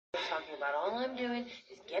talking about. All I'm doing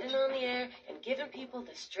is getting on the air and giving people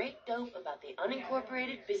the straight dope about the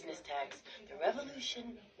unincorporated business tax. The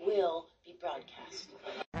revolution will be broadcast.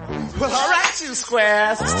 Well, all right, you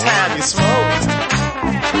squares, it's time you smoke.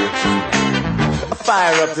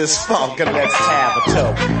 Fire up this funk and let's have a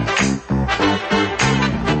toke.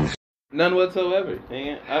 None whatsoever.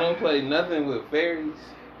 Man. I don't play nothing with fairies,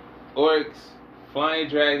 orcs, flying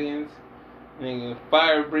dragons, nigga,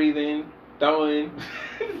 fire breathing, throwing,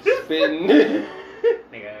 spitting. Nigga,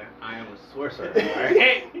 I am a sorcerer,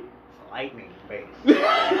 alright? It's lightning based. Alright?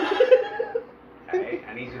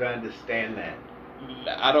 I need you to understand that.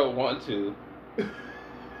 I don't want to.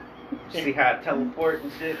 See how I teleport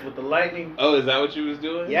and shit with the lightning? Oh, is that what you was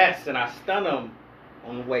doing? Yes, and I stun them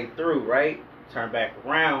on the way through, right? Turn back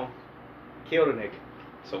around, kill the nigga.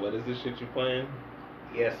 So what is this shit you playing?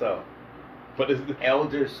 ESO. What is this?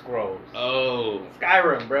 Elder Scrolls. Oh.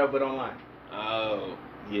 Skyrim, bro, but online. Oh.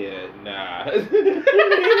 Yeah, nah.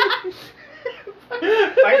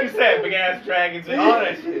 Like you said, big ass dragons and all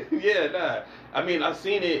that shit. Yeah, nah. I mean, I've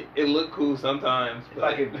seen it. It looked cool sometimes.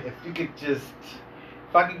 But If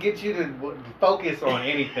I could get you to focus on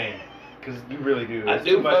anything, because you really do. I It's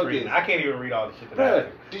do too much focus. reading. I can't even read all the shit that I Bruh,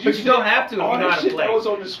 do. did But you don't have to if you all know how that to shit play. that was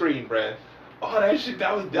on the screen, bruh. All that shit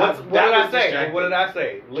that was What that did was I say? distracting. What did I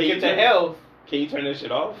say? Look Can at you the turn- health. Can you turn that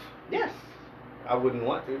shit off? Yes. I wouldn't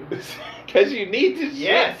want to. Cause you need to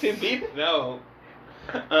Yes. shit to be no.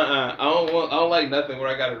 I don't like nothing where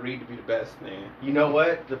I gotta read to be the best, man. You know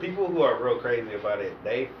what? The people who are real crazy about it,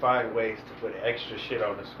 they find ways to put extra shit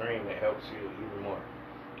on the screen that helps you even more.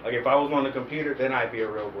 Like if I was on the computer, then I'd be a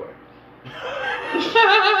real boy.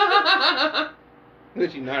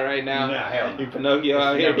 But you not right now. Nah, hell no. You Pinocchio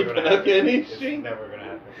out It's here. never You gonna Pinocchio in happen. this It's shit. never gonna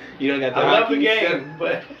happen. You don't got the I love the hotkey game, set?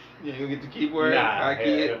 but You gonna get the keyboard? nah, Hotkey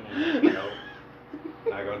it? no,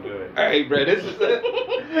 not gonna do it. All right, bro. This is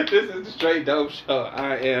the straight dope show.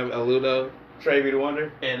 I am Aludo. Trey be the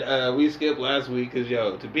wonder. And we skipped last week because,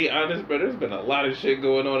 yo, to be honest, bro, there's been a lot of shit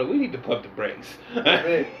going on, and we need to pump the brakes.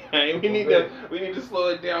 we need to slow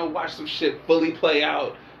it down, watch some shit fully play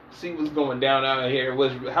out, see what's going down out here.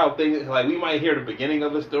 How things like we might hear the beginning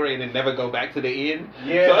of a story and then never go back to the end.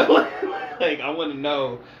 Yeah. So, like I want to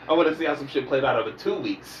know. I want to see how some shit played out over 2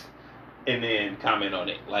 weeks, and then comment on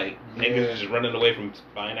it. Like niggas just running away from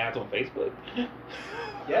buying ads on Facebook.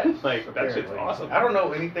 Yes, like that shit's apparently. awesome. I don't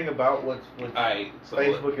know anything about what Alright, so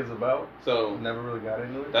Facebook is about. So Never really got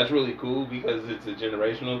into it. that's really cool because it's a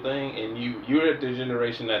generational thing, and you're at the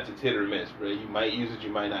generation that's it's hit or miss, bro. You might use it,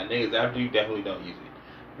 you might not. Niggas after you definitely don't use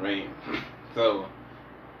it, right? So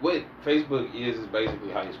what Facebook is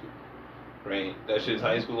basically high school, right? That shit's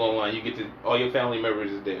high school online. You get to all your family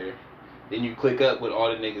members is there. Then you click up with all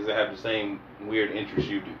the niggas that have the same weird interests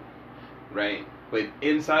you do, right? But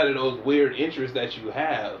inside of those weird interests that you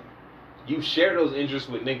have, you share those interests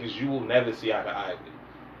with niggas you will never see eye to eye with.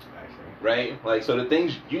 Right? Like, so the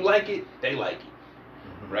things you like it, they like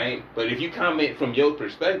it. Right? But if you comment from your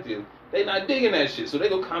perspective, they not digging that shit. So they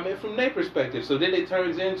go comment from their perspective. So then it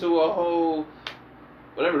turns into a whole,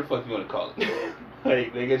 whatever the fuck you want to call it.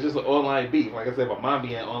 Like, nigga, it's just an online beef. Like I said, my mom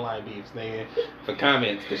be in online beefs, nigga, for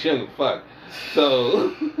comments, because she don't give a fuck.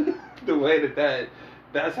 So, the way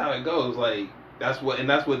that's how it goes. Like, that's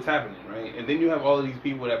what's happening, right? And then you have all of these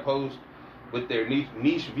people that post with their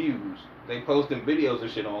niche views. They posting videos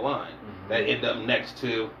of shit online that end up next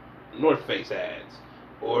to North Face ads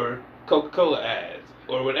or Coca-Cola ads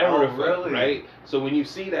or whatever the fuck, really? right? So when you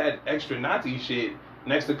see that extra Nazi shit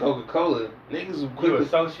next to Coca-Cola, niggas will You quickly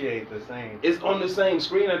associate the same. it's on the same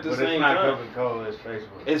screen at the same time. time. It's not Coca-Cola, it's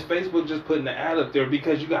Facebook. It's Facebook just putting the ad up there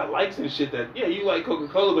because you got likes and shit that, yeah, you like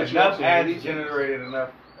Coca-Cola, but you enough also ads need generated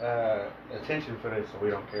enough attention for this, so we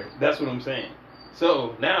don't care. That's what I'm saying.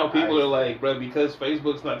 So now people are like, bro, because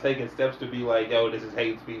Facebook's not taking steps to be like, yo, this is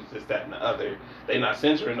hate speech, this, that, and the other. They not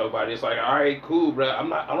censoring nobody. It's like, all right, cool, bro.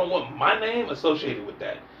 I don't want my name associated with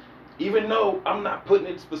that. Even though I'm not putting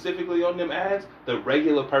it specifically on them ads, the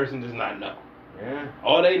regular person does not know. Yeah.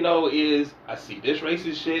 All they know is, I see this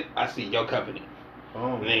racist shit, I see your company.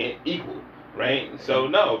 Boom. And they equal, right? So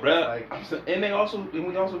no, bro. Like, And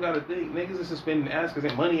we also gotta think, niggas is suspending ads because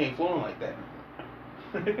their money ain't flowing like that.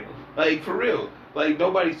 Like, for real. Like,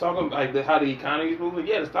 nobody's talking like how the economy's moving.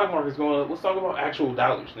 Yeah, the stock market's going up. Let's talk about actual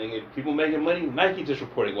dollars, nigga. People making money. Nike just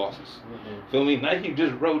reported losses. Feel me? Nike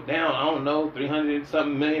just wrote down, I don't know,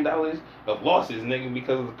 $300-something million of losses, nigga,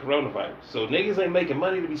 because of the coronavirus. So niggas ain't making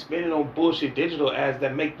money to be spending on bullshit digital ads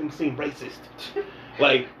that make them seem racist.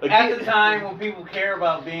 Like at the time when people care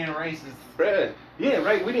about being racist. Bruh, yeah,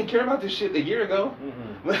 right. We didn't care about this shit a year ago.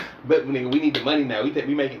 But nigga, we need the money now. We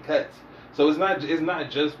making cuts. So it's not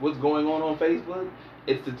just what's going on Facebook.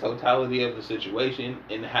 It's the totality of the situation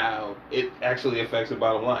and how it actually affects the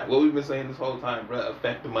bottom line. What we've been saying this whole time, bro,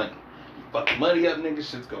 affect the money. You fuck the money up, nigga,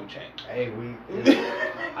 shit's gonna change. Hey,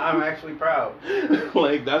 I'm actually proud.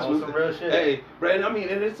 Like, that's on some real shit. Hey, right, I mean,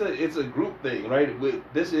 and it's a group thing, right?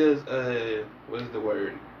 This is, what is the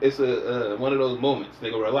word? It's a one of those moments,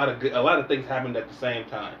 nigga, where a lot of things happened at the same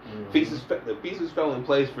time. Mm-hmm. The pieces fell in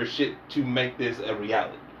place for shit to make this a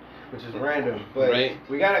reality. Which is random, but right?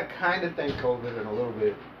 We gotta kind of thank COVID in a little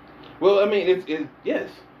bit. Well, I mean, it's yes.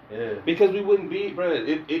 Yeah. Because we wouldn't be, bro.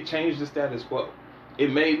 It changed the status quo.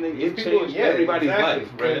 It made it changed yeah, everybody's exactly.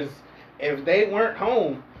 life, bro. Because if they weren't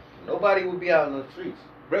home, nobody would be out in the streets.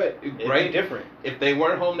 Right, It'd right. be different. If they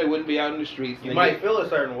weren't home, they wouldn't be out in the streets. You might feel a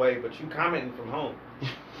certain way, but you commenting from home.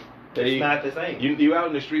 It's not the same. You out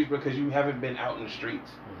in the streets because you haven't been out in the streets.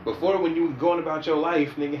 Before, when you were going about your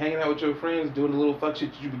life, nigga, hanging out with your friends, doing the little fuck shit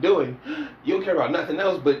you be doing, you don't care about nothing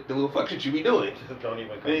else but the little fuck shit you be doing. Don't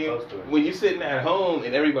even come Nigga, close to it. when you sitting at home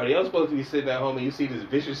and everybody else supposed to be sitting at home and you see this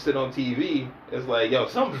vicious shit on TV, it's like, yo,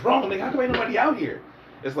 something's wrong, nigga. How come ain't nobody out here?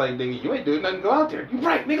 It's like, nigga, you ain't doing nothing. Go out there. You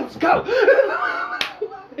right, nigga. Let's go.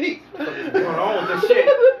 What's going on with this shit?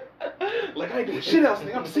 Like, I ain't doing shit else,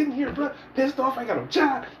 nigga. I'm sitting here, bro, pissed off. I ain't got no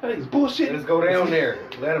job. That nigga's bullshit. Let's go down there.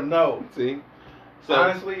 Let them know. See? So,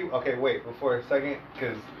 honestly, okay, wait, before a second,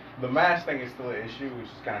 because the mask thing is still an issue, which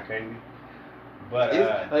is kind of crazy. But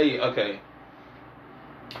hey, okay.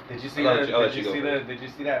 Did you see Did you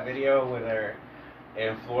see that video where they're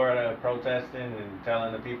in Florida protesting and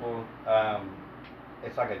telling the people?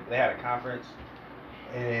 It's like they had a conference,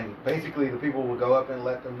 and basically the people would go up and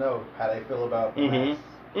let them know how they feel about the masks.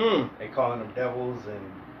 They calling them devils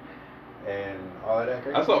and all of that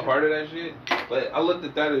crazy. I saw part of that shit, but I looked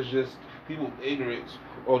at that as just people ignorance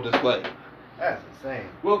on display. That's insane.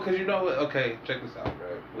 Well, because you know what? Okay, check this out, bro.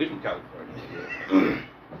 We from California.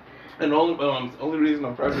 And the only reason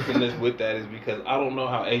I'm prefacing this with that is because I don't know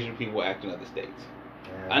how Asian people act in other states.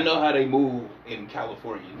 Yeah. I know how they move in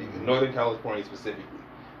California, nigga, Northern California specifically.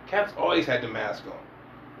 Cats always had the mask on,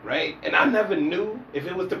 right? And I never knew if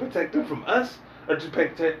it was to protect them from us or to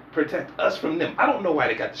protect us from them. I don't know why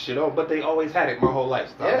they got the shit on, but they always had it my whole life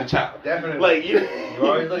since I was a child. Definitely. Like, you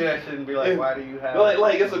always look at that shit and be like, why do you have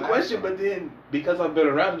like it's a question, but then because I've been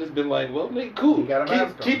around, it's just been like, well, nigga, cool. You got a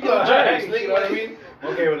mask on. Keep your germs, nigga. You know what I mean?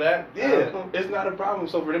 Okay with that? Yeah, it's not a problem.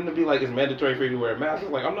 So for them to be like, it's mandatory for you to wear a mask,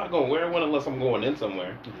 it's like, I'm not going to wear one unless I'm going in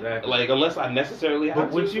somewhere. Exactly. Like, unless I necessarily have to.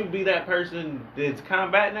 But would you be that person that's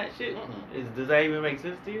combating that shit? Does that even make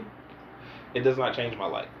sense to you? It does not change my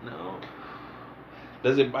life. No.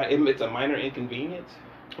 Does it? It's a minor inconvenience.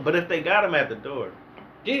 But if they got them at the door.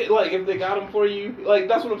 Yeah, like, if they got them for you, like,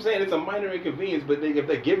 that's what I'm saying. It's a minor inconvenience, but if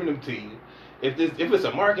they're giving them to you, if it's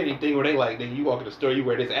a marketing thing where they like, then you walk in the store, you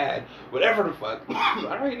wear this ad, whatever the fuck. All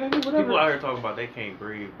right, nigga, whatever. People out here talking about they can't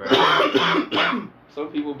breathe, bro.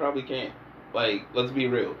 Some people probably can't. Like, let's be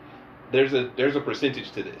real. There's a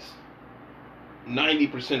percentage to this.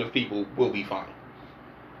 90% of people will be fine,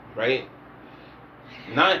 right?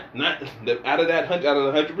 Not out of the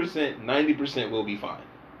 100%, 90% will be fine,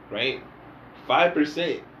 right?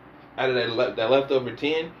 5% out of that leftover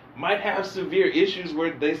 10 might have severe issues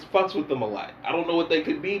where they fucks with them a lot. I don't know what they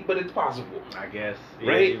could be, but it's possible. I guess.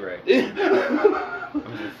 Right? Yeah, you're right.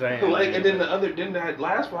 I'm just saying. Like, and then that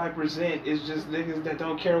last 5% is just niggas that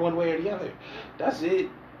don't care one way or the other. That's it.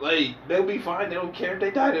 Like, they'll be fine. They don't care. If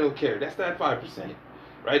they die, they don't care. That's that 5%.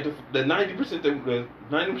 Right? The 90%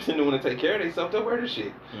 that want to take care of themselves, they'll wear the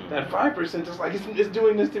shit. That 5% just like, it's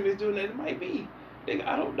doing this to me, it's doing that. It might be. Nigga,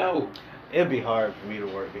 I don't know. It'd be hard for me to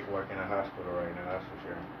work in a hospital right now, that's for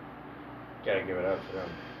sure. Gotta give it up to them.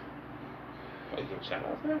 Like, give a shout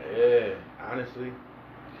out there? Yeah, honestly.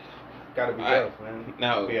 Gotta be tough, man.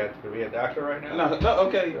 Now, to be a doctor right now? No,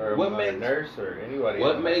 okay. Or what a makes nurse or anybody.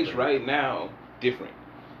 What makes right now different?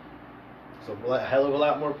 So a hell of a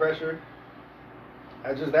lot more pressure.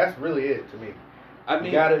 That's really it to me. I mean,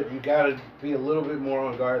 you gotta be a little bit more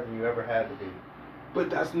on guard than you ever had to be. But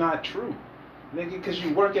that's not true, nigga. Because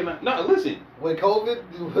you work in listen. With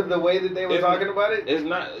COVID, the way that they were talking about it, it's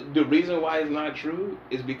not. The reason why it's not true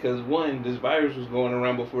is because one, this virus was going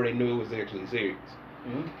around before they knew it was actually serious,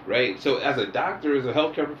 right? So as a doctor, as a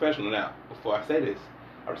healthcare professional, now before I say this,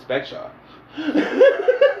 I respect y'all.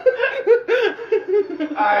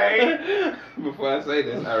 Before I say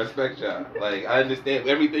this, I respect y'all. Like, I understand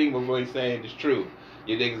everything before he's saying is true.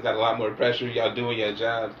 You niggas got a lot more pressure. Y'all doing your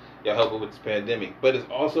jobs. Y'all helping with this pandemic. But it's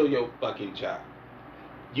also your fucking job.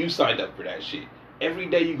 You signed up for that shit. Every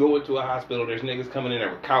day you go into a hospital, there's niggas coming in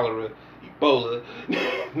there with cholera, Ebola,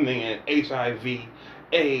 HIV,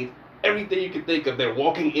 AIDS, everything you can think of. They're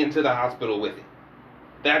walking into the hospital with it.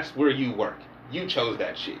 That's where you work. You chose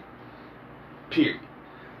that shit. Period.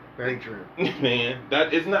 Very true. Man,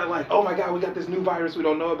 that it's not like, oh my god, we got this new virus we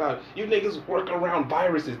don't know about. You niggas work around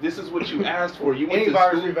viruses. This is what you asked for. You went Any to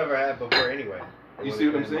virus school. we've ever had before, anyway. You see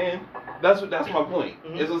what I'm saying? That's my point.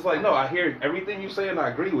 It's just like, no, I hear everything you say and I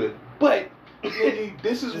agree with, but nigga,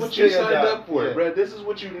 this is what you signed up for, bro. This is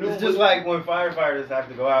what you knew. It's just like when firefighters have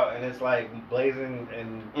to go out and it's like blazing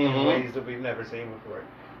in ways that we've never seen before.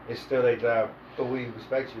 It's still their job, but we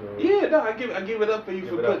respect you. Yeah, no, I give it up for you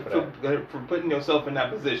for putting yourself in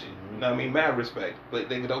that position. You know what I mean? Mad respect. But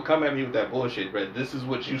they don't come at me with that bullshit, bro. This is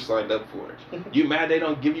what you signed up for. You mad they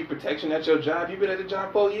don't give you protection at your job? You've been at the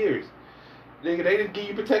job 4 years. Nigga, they didn't give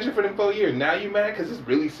you protection for them 4 years. Now you mad because it's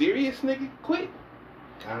really serious, nigga? Quit.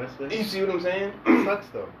 Honestly. You see what I'm saying? It sucks,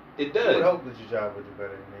 though. It does. You would hope that your job would do better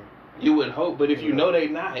than me. You would hope, but if you know they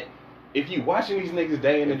not, if you watching these niggas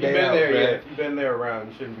day in and day out, if you've been there around,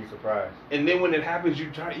 you shouldn't be surprised. And then when it happens,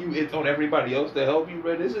 it's on everybody else to help you,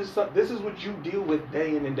 bro. This is what you deal with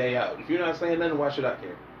day in and day out. If you're not saying nothing, why should I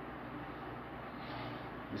care?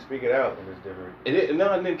 You speak it out, and it's different.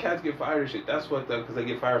 And then cats get fired and shit. That's what though, because they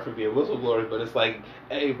get fired for being whistleblowers. But it's like,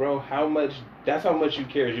 hey, bro, that's how much you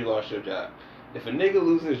care if you lost your job. If a nigga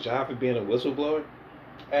loses his job for being a whistleblower,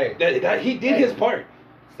 hey, he did his part.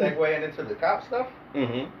 Segueing into the cop stuff.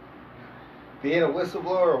 Mm-hmm. Being a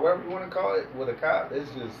whistleblower or whatever you want to call it with a cop, it's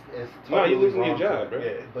totally you're losing wrong your job, bro.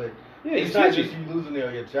 Yeah, but yeah, it's not just you losing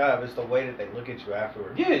your job. It's the way that they look at you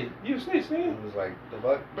afterwards. Yeah, you snitch, man. It was like, the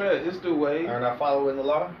fuck? Bruh, it's the way. Are not following the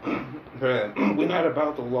law? Bruh, we're not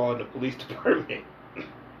about the law in the police department.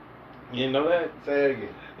 You know that? Say it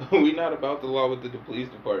again. We're not about the law with the police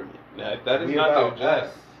department. Now, if that is not their job.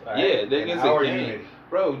 Us, yeah, they get our game. unity.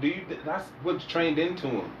 Bro, that's what's trained into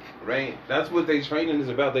them, right? That's what they training is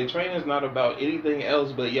about. They training is not about anything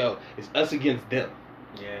else but, it's us against them.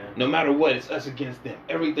 Yeah. No matter what, it's us against them.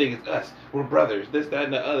 Everything is us. We're brothers. This, that,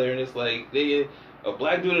 and the other. And it's like, a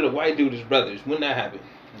black dude and a white dude is brothers. When that happen?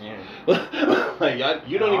 Yeah. Like,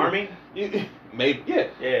 you don't even... Army? Maybe. Yeah.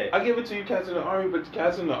 Yeah. I give it to you cats in the army, but the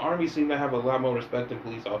cats in the army seem to have a lot more respect than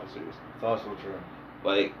police officers. It's also true.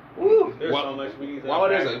 Like, there's so much we need to while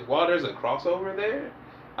there's a crossover there,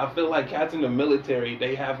 I feel like cats in the military,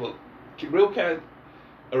 they have a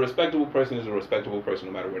respectable person is a respectable person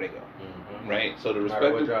no matter where they go. Mm-hmm. Right? So the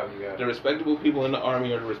respectable people in the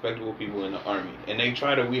army are the respectable people in the army. And they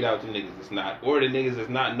try to weed out the niggas that's not. Or the niggas that's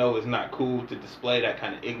not know it's not cool to display that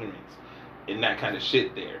kind of ignorance and that kind of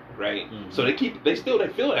shit there. Right? Mm-hmm. So they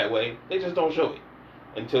feel that way, they just don't show it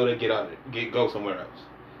until they go somewhere else.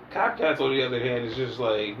 Cop cats, on the other hand, is just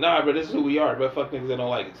like, nah, bro, this is who we are, but fuck niggas that don't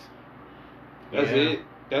like us. That's it.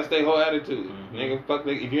 That's their whole attitude. Mm-hmm. Nigga, fuck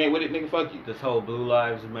nigga. If you ain't with it, nigga, fuck you. This whole Blue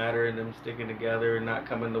Lives Matter and them sticking together and not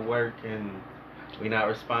coming to work and we not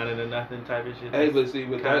responding to nothing type of shit. Hey, but see,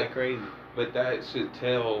 with kind that of crazy. But that should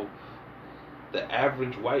tell the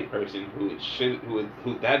average white person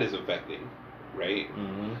who that is affecting, right?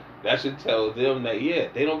 Mm-hmm. That should tell them that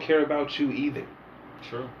they don't care about you either.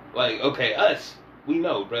 True. Like, okay, us. We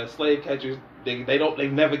know, bruh, slave catchers, they've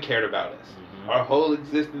never cared about us. Mm-hmm. Our whole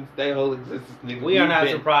existence, nigga. We are not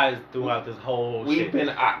surprised throughout this whole We've shit. been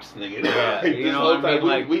ops, nigga. Yeah, you know what I mean?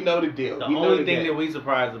 Like, we know the deal. The only thing that we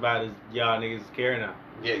surprised about is y'all niggas caring now.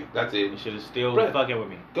 Yeah, that's it. You should have still fucking with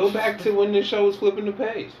me. Go back to when this show was flipping the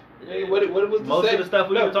page. Yeah. What was the most of the stuff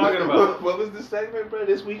we were talking about? What was the segment, bro?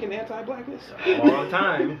 This week in anti-blackness. A long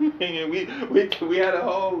time. And we had a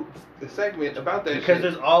whole segment about that. Because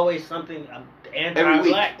there's always something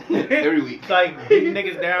anti-black every week. It's like beating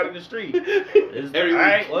niggas down in the street. Every week. All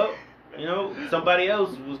right, well, somebody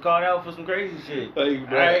else was called out for some crazy shit. Like,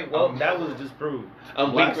 bro, all right, well, that was disproved.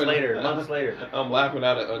 Months later. I'm laughing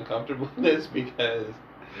out of uncomfortableness because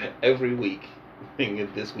every week,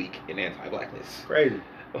 this week in anti-blackness. Crazy.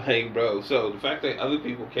 Like, bro, so the fact that other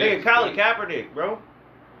people care. Hey, Colin Kaepernick, bro.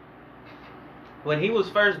 When he was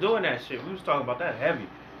first doing that shit, we was talking about that heavy.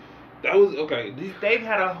 That was okay. They've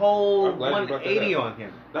had a whole 180 on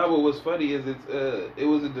him. Now, what was funny is it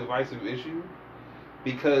was a divisive issue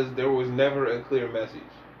because there was never a clear message,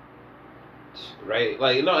 right?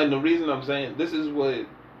 Like, no, and the reason I'm saying this is what,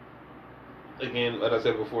 again, like I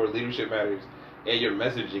said before, leadership matters and your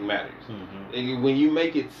messaging matters. Mm-hmm. And when you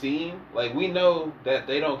make it seem like we know that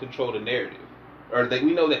they don't control the narrative, or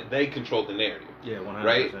we know that they control the narrative. Yeah, 100%.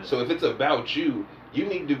 Right. So if it's about you, you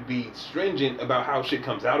need to be stringent about how shit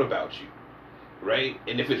comes out about you, right?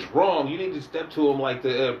 And if it's wrong, you need to step to them like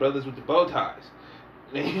the brothers with the bow ties.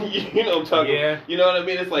 You know what I'm talking. Yeah. You know what I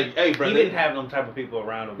mean? It's like, hey, brother. He didn't have them type of people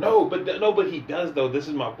around him. No, but he does though. This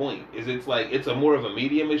is my point. It's like it's a more of a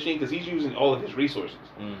media machine because he's using all of his resources,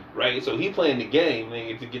 right? So he playing the game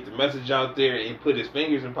nigga, to get the message out there and put his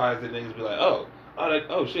fingers in pies that niggas be like, oh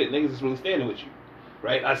shit, niggas is really standing with you,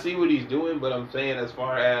 right? I see what he's doing, but I'm saying as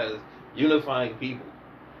far as unifying people,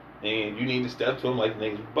 and you need to step to him like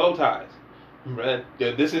niggas with bow ties, right?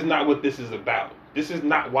 This is not what this is about. This is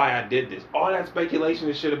not why I did this. All that speculation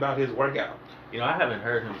and shit about his workout. You know, I haven't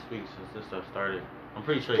heard him speak since this stuff started. I'm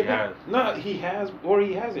pretty sure he has. No, he has or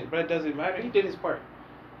he hasn't, but it doesn't matter. He did his part.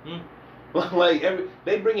 Like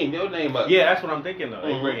they bringing your name up. Yeah, that's what I'm thinking though.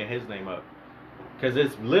 They bringing his name up because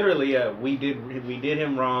it's literally we did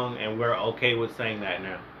him wrong, and we're okay with saying that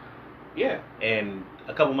now. Yeah. And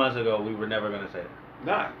a couple months ago, we were never gonna say that.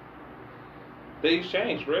 Nah. Things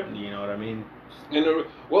changed, bro. You know what I mean? And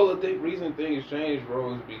the reason things changed,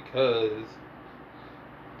 bro, is because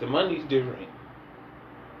the money's different.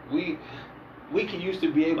 We used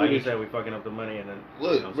to be able. Like to, you said, we fucking up the money, and then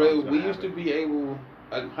look, bro. We used to be able.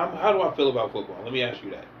 How do I feel about football? Let me ask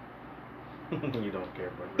you that. You don't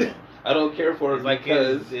care for it. I don't care for it like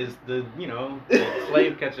because it's the the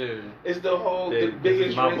slave catcher. It's the whole the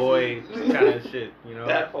biggest my boy kind of shit. You know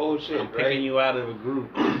that whole shit. I'm picking you out of a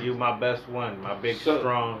group. You my best one. My big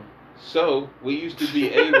strong. So we used to be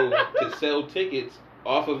able to sell tickets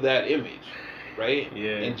off of that image, right?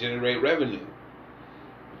 Yeah. And generate revenue.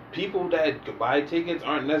 People that buy tickets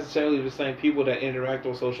aren't necessarily the same people that interact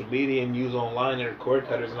on social media and use online and cord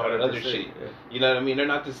cutters and all that other shit. Yeah. You know what I mean? They're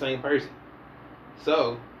not the same person.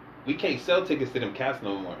 So we can't sell tickets to them cats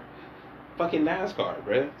no more. Fucking NASCAR,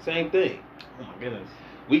 bruh. Same thing. Oh my goodness.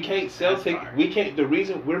 We can't sell tickets. We can't. The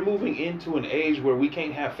reason we're moving into an age where we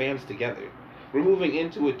can't have fans together. We're moving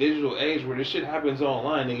into a digital age where this shit happens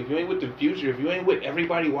online. Nigga, if you ain't with the future, if you ain't with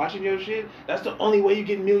everybody watching your shit, that's the only way you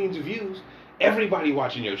get millions of views. Everybody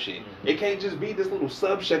watching your shit. It can't just be this little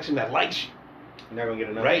subsection that likes you. You're not gonna get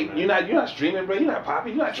enough. Right? You're not streaming, bro. You're not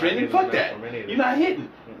popping. You're not trending. Fuck that. You're not hitting.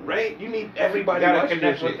 Right? You need everybody. You gotta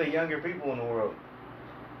connect with the younger people in the world.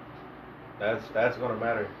 That's gonna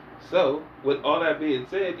matter. So, with all that being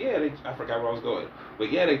said, yeah, I forgot where I was going. But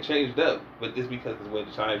yeah, they changed up. But this because of the way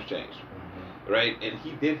the times changed. Right? And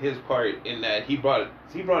he did his part in that he brought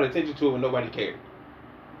attention to it when nobody cared.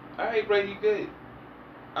 Alright, bro, you good.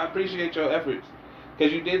 I appreciate your efforts.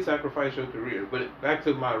 Because you did sacrifice your career. But back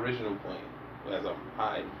to my original point, as I'm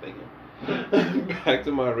high and thinking. Back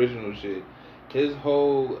to my original shit. His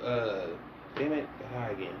whole, damn it,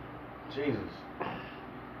 high again. Jesus.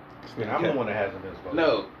 Man, I'm the one that hasn't been spoken.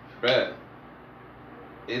 No, bruh.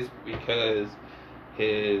 It's because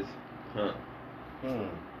his, I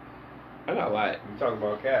got a lot. You talking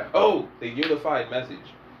about Cap? Oh, the unified message.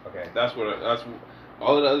 Okay. That's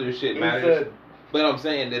all of the other shit matters. But I'm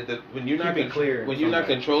saying that when you're not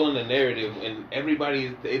controlling the narrative and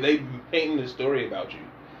everybody they painting the story about you,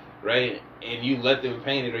 right? And you let them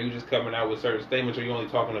paint it, or you just coming out with certain statements, or you only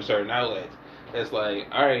talking to certain outlets. It's like,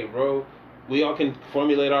 all right, bro, we all can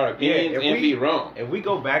formulate our opinions and be wrong. If we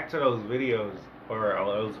go back to those videos or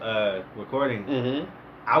those recordings,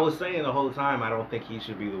 I was saying the whole time I don't think he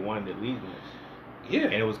should be the one that leads this. Yeah.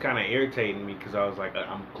 And it was kind of irritating me because I was like,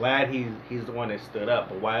 I'm glad he's the one that stood up,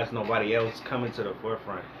 but why is nobody else coming to the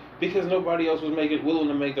forefront? Because nobody else was willing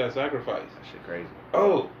to make that sacrifice. That shit crazy.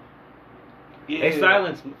 Oh. Yeah. They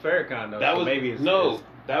silenced Farrakhan though. That was maybe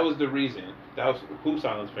that was the reason. That was who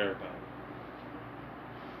silenced Farrakhan.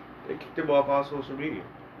 They kicked him off all social media.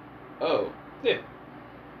 Oh, yeah.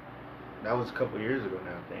 That was a couple years ago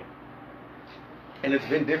now, I think. And it's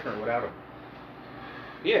been different without him.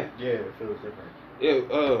 Yeah. Yeah, it feels different. Yeah,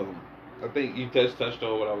 I think you touched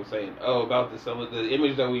on what I was saying. Oh, about the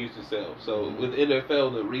image that we used to sell. So with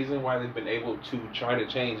NFL, the reason why they've been able to try to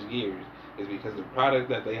change gears is because the product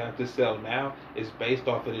that they have to sell now is based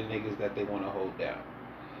off of the niggas that they want to hold down.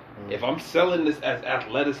 If I'm selling this as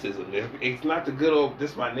athleticism, it's not the good old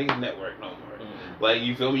this my niggas network no more. Like,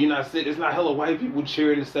 you feel me? You're not sitting. It's not hella white people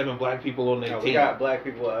cheering the 7 black people on their team. We got black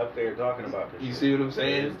people up there talking about this. You see what I'm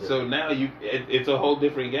saying? So now it's a whole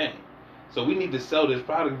different game. So we need to sell this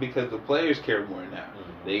product because the players care more now.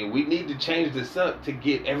 We need to change this up to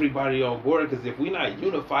get everybody on board. Because if we're not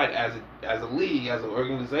unified as a league, as an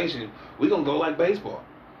organization, we're gonna go like baseball.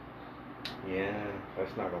 Yeah,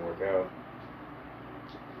 that's not gonna work out.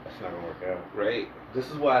 That's not gonna work out. Right. This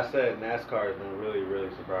is why I said NASCAR has been really, really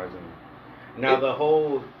surprising. Now the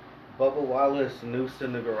whole Bubba Wallace noose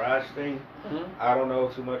in the garage thing, I don't know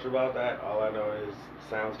too much about that. All I know is it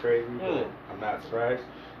sounds crazy, but I'm not surprised.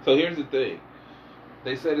 So here's the thing.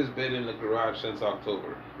 They said it's been in the garage since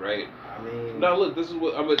October, right? I mean... No, look, this is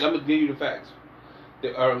what... I'm gonna give you the facts.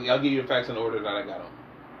 I'll give you the facts in the order that I got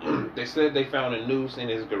them. They said they found a noose in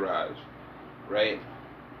his garage, right?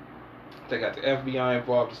 They got the FBI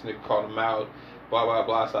involved. This nigga called him out. Blah, blah,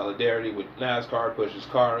 blah. Solidarity with NASCAR. Pushed his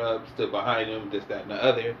car up. Stood behind him. This, that, and the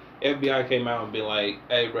other. FBI came out and been like,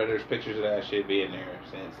 hey, bro, there's pictures of that shit being there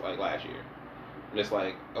since, like, last year. And it's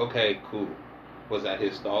like, okay, cool. Was that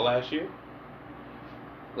his stall last year?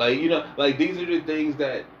 Like, you know, like, these are the things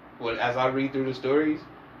that, as I read through the stories,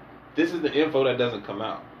 this is the info that doesn't come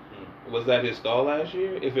out. Was that his stall last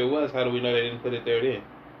year? If it was, how do we know they didn't put it there then?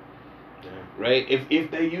 Yeah. Right?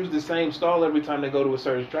 If they use the same stall every time they go to a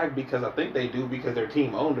certain track, because I think they do because they're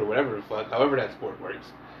team owned or whatever the fuck, however that sport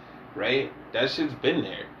works, right? That shit's been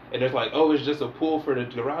there. And it's like, oh, it's just a pull for the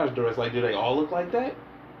garage door. It's like, do they all look like that?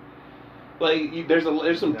 Like, there's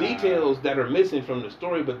some details that are missing from the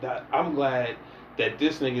story, but I'm glad that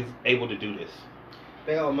this nigga's able to do this.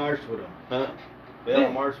 They all marched with him. Huh? They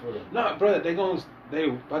all marched with him. Nah, bro, they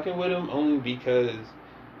fucking with him only because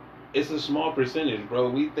it's a small percentage, bro.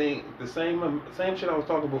 We think the same shit I was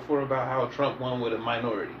talking before about how Trump won with a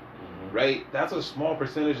minority, right? That's a small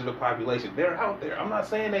percentage of the population. They're out there. I'm not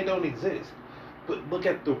saying they don't exist, but look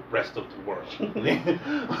at the rest of the world.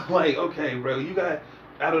 Like, okay, bro, you got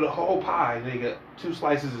out of the whole pie, nigga, 2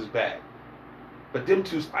 slices is bad, but them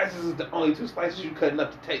 2 slices is the only 2 slices you cutting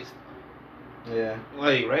up to taste. Yeah.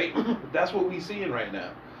 Like, right? That's what we seeing right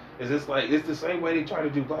now. Is it's like, it's the same way they try to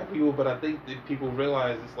do black people, but I think that people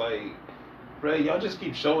realize it's like, bro, y'all just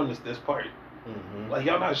keep showing us this part. Like,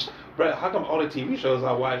 y'all not, bro, how come all the TV shows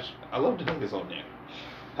I watch, I love the niggas on there?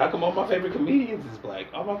 How come all my favorite comedians is black?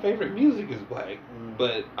 All my favorite music is black.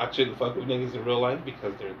 But I shouldn't fuck with niggas in real life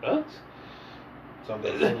because they're thugs?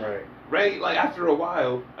 Something's right. Right? Like, after a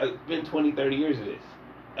while, it's been 20, 30 years of this.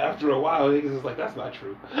 After a while, niggas is like, that's not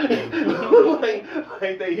true. It's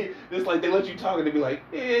like they let you talk and they be like,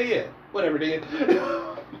 yeah, whatever, nigga.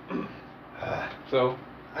 So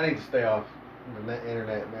I need to stay off the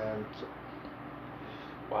internet, man.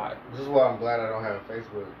 Why? This is why I'm glad I don't have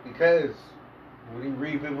Facebook, because when you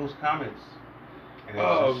read people's comments, and it's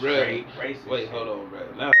just straight racist. Wait, hold on, bro.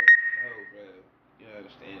 No, bro. You don't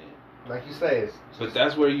understand it. Like you say, it's but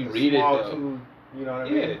that's where you read it, though. You know what I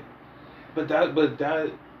mean? Yeah. But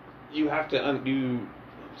that you have to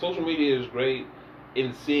social media is great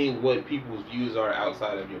in seeing what people's views are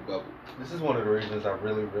outside of your bubble. This is one of the reasons I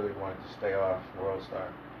really, really wanted to stay off WorldStar.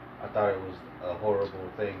 I thought it was a horrible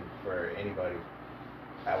thing for anybody.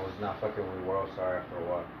 I was not fucking with WorldStar after a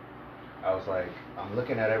while. I was like, I'm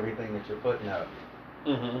looking at everything that you're putting up,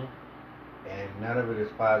 and none of it is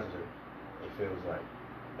positive. It feels like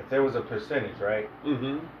if there was a percentage, right?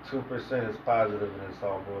 2% is positive, and it's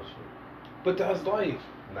all bullshit. But that's life.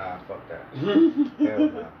 Nah, fuck that. Hell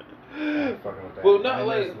no. I ain't fucking with that. Well, not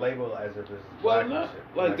like label as if this is black and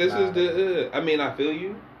shit. Like this is the. I mean, I feel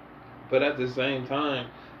you, but at the same time,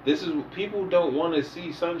 this is people don't want to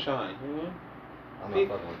see sunshine. I'm not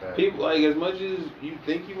fucking with that. People, like, as much as you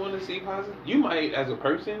think you want to see positive, you might as a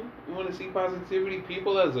person you want to see positivity.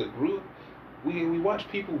 People as a group. We watch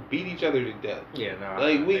people beat each other to death. Yeah, no.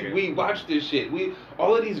 Like, we watch this shit.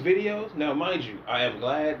 All of these videos, now mind you, I am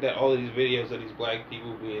glad that all of these videos of these black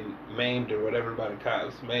people being maimed or whatever by the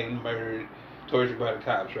cops, maimed, murdered, tortured by the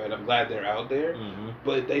cops, right? I'm glad they're out there,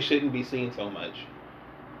 but they shouldn't be seen so much.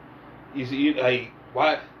 You see, like,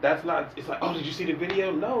 why? That's not, it's like, oh, did you see the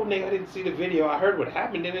video? No, nigga, I didn't see the video. I heard what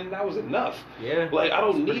happened and that was enough. Yeah. Like, I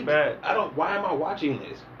don't need that. Why am I watching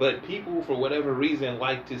this? But people, for whatever reason,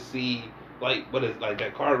 like to see, like, what is, like,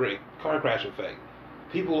 that car crash effect.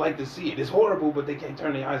 People like to see it. It's horrible, but they can't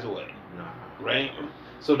turn their eyes away. Nah. Right?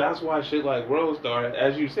 So that's why shit like WorldStar,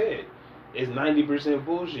 as you said, is 90%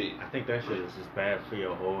 bullshit. I think that shit is just bad for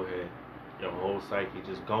your whole head, your whole psyche.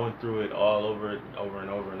 Just going through it all over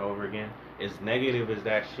and over again. As negative as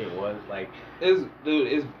that shit was, like,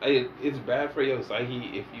 it's bad for your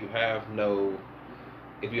psyche if you have no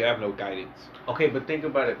guidance. Okay, but think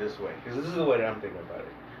about it this way, because this is the way that I'm thinking about it.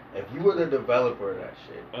 If you were the developer of that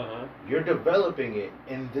shit, you're developing it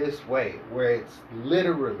in this way, where it's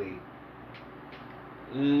literally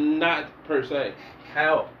not per se.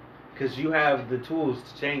 How? Because you have the tools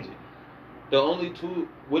to change it. The only tool,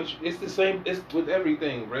 which it's the same, it's with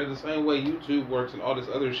everything, right? The same way YouTube works and all this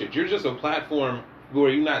other shit. You're just a platform where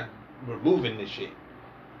you're not removing this shit,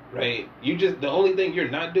 right? The only thing you're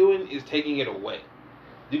not doing is taking it away.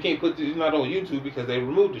 You can't put this not on YouTube because they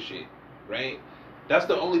removed the shit, right? That's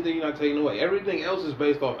the only thing you're not taking away. Everything else is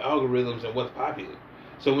based off algorithms and what's popular.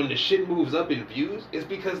 So when the shit moves up in views, it's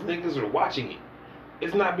because niggas are watching it.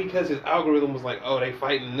 It's not because his algorithm was like, oh, they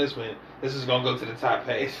fighting this one. This is going to go to the top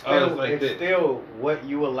page. It's still what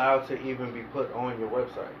you allow to even be put on your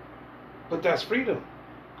website. But that's freedom.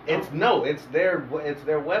 It's their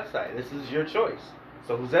website. This is your choice.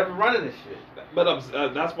 So who's ever running this shit? But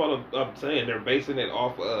that's what I'm saying. They're basing it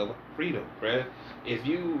off of freedom, right? If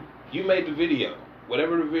you made the video,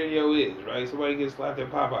 whatever the video is, right? Somebody gets slapped at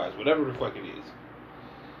Popeyes, whatever the fuck it is.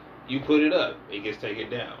 You put it up, it gets taken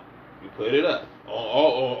down. You put it up on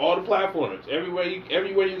all the platforms. Everywhere you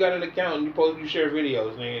got an account, and you share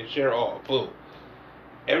videos, man. Share all, boom.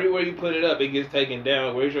 Everywhere you put it up, it gets taken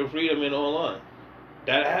down. Where's your freedom in online?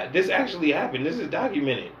 This actually happened. This is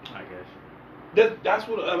documented. I guess. That's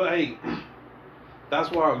what that's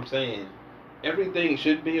why I'm saying everything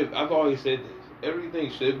should be. I've always said this. Everything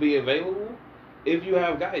should be available if you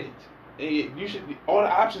have guidance. And you should. All the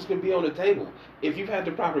options can be on the table. If you've had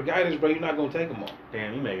the proper guidance, bro, you're not gonna take them all.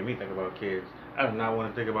 Damn, you making me think about kids. I do not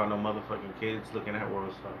want to think about no motherfucking kids looking at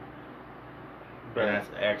World Star. But that's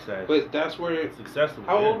access. But that's where it's accessible.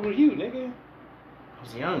 How old were you, nigga? I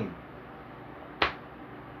was young.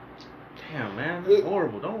 Damn, man, that's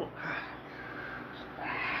horrible. Don't.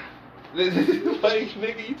 Like,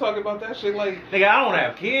 nigga, you talking about that shit like... Nigga, I don't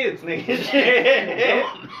have kids, nigga.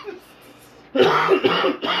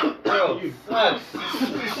 Bro, you sucks.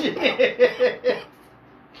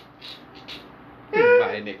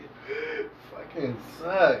 My nigga. Fucking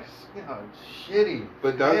sucks. God, shitty.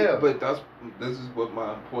 But this is what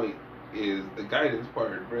my point is, the guidance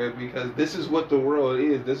part, bro. Because this is what the world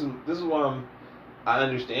is. This is why I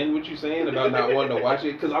understand what you're saying about not wanting to watch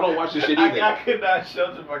it, because I don't watch this shit either. I could not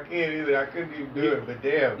shelter my kid either. I couldn't even do it, but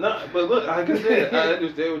damn. No, but look, like I said, I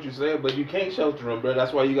understand what you're saying, but you can't shelter them, bro.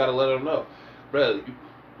 That's why you gotta let them know. Bro,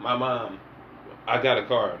 my mom, I got a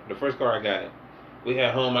car. The first car I got, we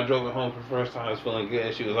had home. I drove it home for the first time. I was feeling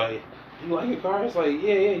good. She was like, "You like your car?" It's like,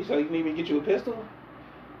 yeah. She's like, "You need me to get you a pistol?"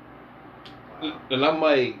 Wow. And I'm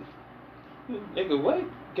like, "Nigga, what?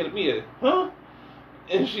 Get me a, huh?"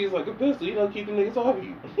 And she's like, "A pistol, keep them niggas off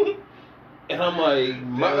you." And I'm like,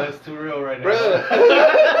 that's too real right now.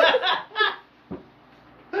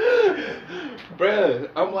 Bruh,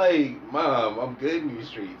 I'm like, "Mom, I'm good in these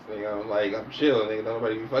streets. Nigga. I'm like, I'm chill, nigga.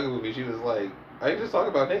 Nobody be fucking with me." She was like, "I ain't just talking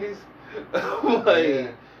about niggas." I'm like,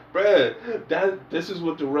 yeah. Bruh, this is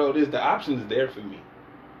what the world is. The option's there for me.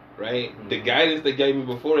 Right? Mm-hmm. The guidance they gave me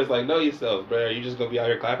before is like, know yourself, bro. Are you just gonna be out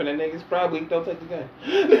here clapping at niggas? Probably. Don't take the gun.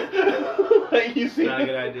 Like, you see, not a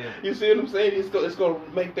good idea. You see what I'm saying? It's gonna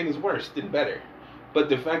make things worse than better. But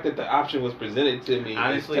the fact that the option was presented to me,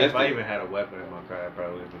 honestly, if I even had a weapon in my car, I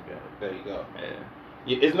probably would be good. There you go.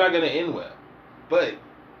 Yeah. It's not gonna end well. But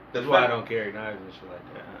that's why I don't carry knives and shit like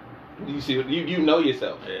that. You see, you know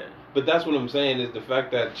yourself. Yeah. But that's what I'm saying is the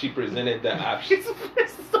fact that she presented the option.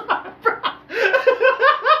 It's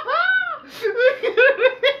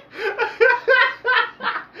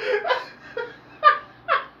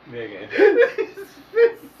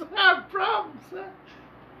not a problem, son.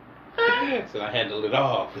 So I handled it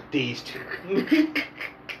all with these two.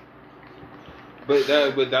 But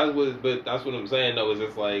that's what I'm saying though, is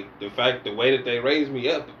it's like the way that they raised me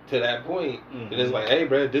up to that point, and it's like, hey,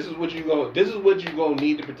 bro, this is what you gonna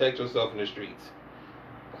need to protect yourself in the streets,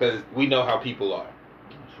 because we know how people are.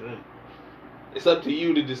 Sure. It's up to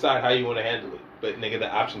you to decide how you want to handle it, but nigga,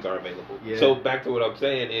 the options are available. Yeah. So back to what I'm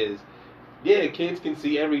saying is, yeah, kids can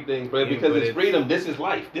see everything, but because it's freedom. This is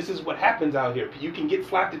life. This is what happens out here. You can get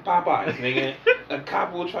slapped at Popeyes, nigga. A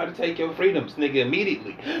cop will try to take your freedoms, nigga,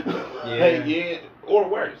 immediately. Yeah. Yeah, or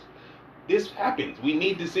worse. This happens. We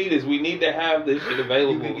need to see this. We need to have this shit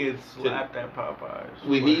available. You can get slapped at Popeyes.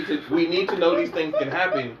 We need to know these things can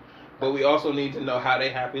happen, but we also need to know how they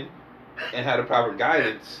happen and how the proper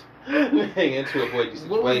guidance to avoid these situations.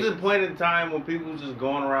 What was the point in time when people just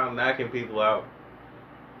going around knocking people out?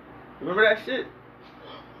 Remember that shit?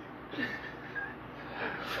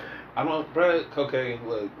 I don't, bro. Okay,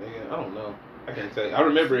 look, nigga, I don't know. I can't tell you. I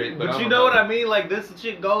remember it, but you know what I mean? Like, this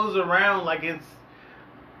shit goes around like it's.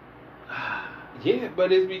 Yeah,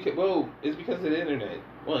 but it's because of the internet.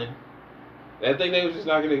 One, I think they was just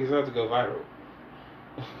knocking niggas out to go viral.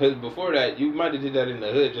 Because before that, you might have did that in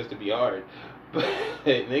the hood just to be hard, but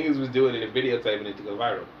niggas was doing it and videotaping it to go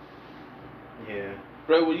viral. Yeah.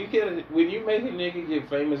 Bro, when you make a nigga get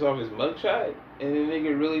famous off his mugshot, and the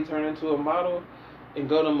nigga really turn into a model and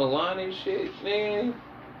go to Milan and shit, man.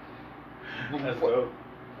 That's dope.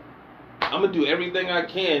 I'm gonna do everything I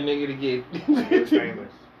can, nigga, to get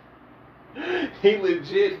famous. He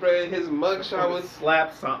legit, bro. His mugshot was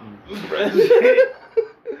slap something, bro.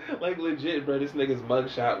 Like legit, bro. This nigga's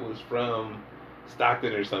mugshot was from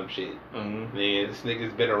Stockton or some shit. Mm-hmm. Man, this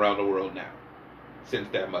nigga's been around the world now since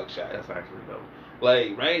that mugshot. That's actually dope.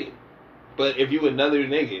 Like, right? But if you another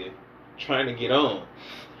nigga trying to get on,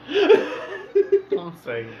 Don't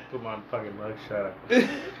say put my fucking mug shut up.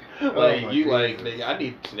 Like you Jesus. Like nigga, I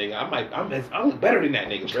need nigga. I look better than that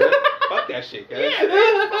nigga, bro. Fuck that shit, guys. Yeah,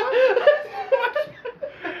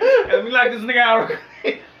 let me like this nigga out.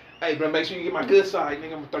 Hey, bro, make sure you get my good side,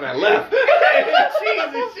 nigga. I'm gonna throw that left.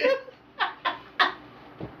 Jesus shit.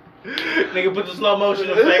 Nigga, put the slow motion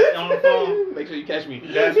effect on the phone. Make sure you catch me.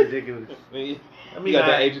 That's ridiculous. Let me not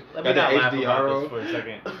laugh about this for a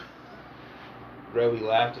second. Bro, we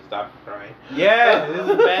laughed to stop crying. Yeah, this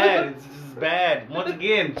is bad. This is bad. Once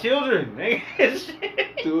again, children.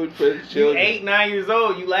 Do it for the children. You 8, 9 years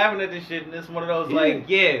old, you laughing at this shit, and it's one of those like,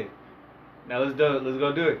 yeah. Now let's do it. Let's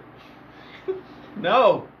go do it.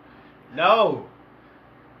 No. I'm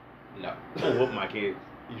gonna whoop my kids.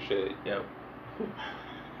 You should. Yep.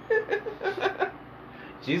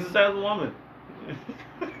 Jesus as a woman.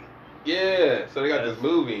 Yeah, so they got this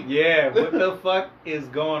movie. Yeah, what the fuck is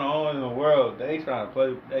going on in the world? They trying to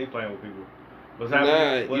play. They playing with people. What's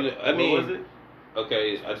happening? What was it?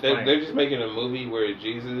 Okay, they're just making a movie where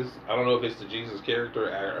Jesus. I don't know if it's the Jesus character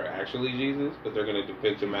or actually Jesus, but they're gonna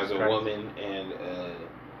depict him as a woman and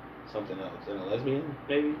something else, and a lesbian,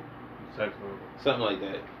 maybe. Sexual. Something like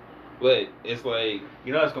that. But it's like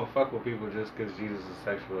it's gonna fuck with people just because Jesus is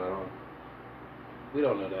sexual at all. We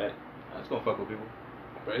don't know that. It's gonna fuck with people.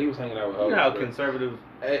 Bro, he was hanging out with hoes. You know how conservatives.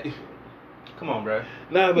 Hey. Come on, bro.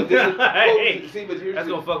 Nah, but this is but here's that's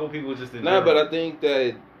gonna fuck with people just in general. But I think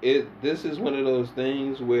that this is one of those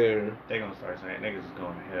things where they gonna start saying niggas is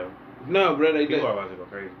going to hell. No, bro, people are about to go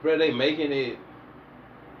crazy. Bro, they making it.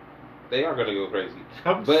 They are gonna go crazy.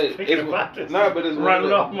 I'm but thinking about this. But it's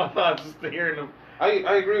running off my thoughts just hearing them.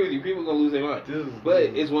 I agree with you. People gonna lose their mind. But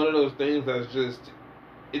it's one of those things that's just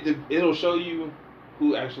it'll show you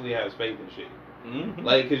who actually has faith in shit. Mm-hmm.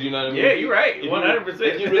 Like, cause you know what I mean. Yeah, you're right. 100%.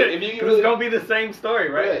 It's gonna be the same story,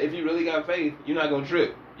 right? Yeah, if you really got faith, you're not gonna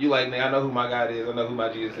trip. You like, nigga, I know who my God is. I know who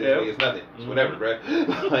my Jesus is. Yep. It's nothing. It's whatever, bro.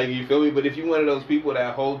 Like, you feel me? But if you one of those people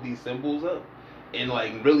that hold these symbols up and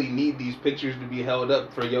like really need these pictures to be held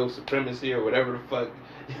up for your supremacy or whatever the fuck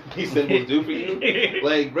these symbols do for you,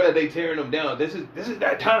 like, bro, they tearing them down. This is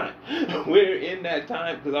that time. We're in that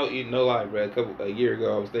time. Cause I'll eat no lie, bro. A year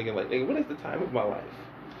ago, I was thinking like, nigga, what is the time of my life?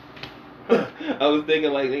 I was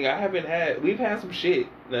thinking like, nigga, we've had some shit. You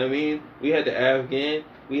know what I mean? We had the Afghan,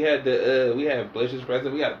 we had Bush's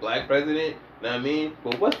president, we got a black president. You know what I mean?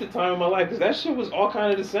 But what's the time of my life? Because that shit was all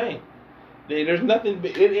kind of the same. There's nothing. We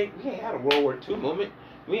ain't had a World War II moment.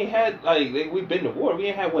 We ain't had we've been to war. We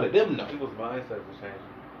ain't had one of them. No. People's mindsets are changing.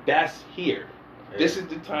 That's here. Yeah. This is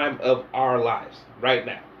the time of our lives right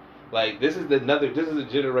now. Like this is a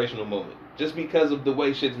generational moment. Just because of the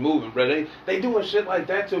way shit's moving, bro. They doing shit like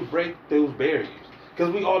that to break those barriers. Because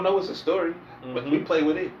we all know it's a story, but we play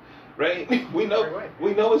with it, right? We know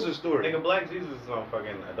it's a story. Nigga, Black Jesus is on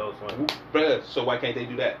fucking Adult Swim. Bruh, so why can't they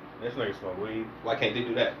do that? This nigga smoke weed. Why can't they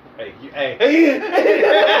do that? Hey. You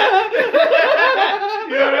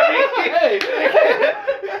know what I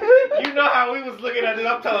mean? You know how we was looking at this.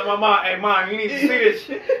 I'm telling my mom, hey, mom, you need to see this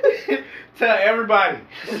shit. Tell everybody.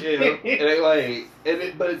 Yeah.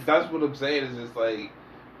 But that's what I'm saying is just like,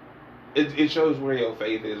 it shows where your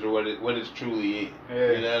faith is or what it's truly in.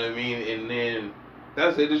 Yeah. You know what I mean? And then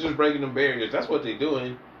that's it. It's just breaking them barriers. That's what they're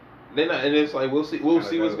doing. They're not, and it's like we'll see what's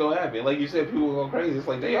gonna happen. Like you said, people are going crazy. It's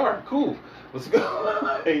like they are cool. Let's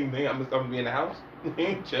go. Hey, man, I'm gonna be in the house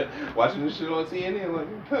watching this shit on CNN. Like,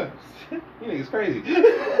 you niggas crazy.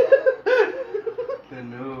 The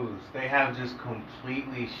news. They have just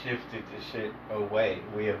completely shifted the shit away.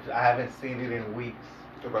 I haven't seen it in weeks.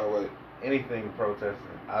 About what? Anything protesting.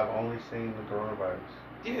 I've only seen the coronavirus.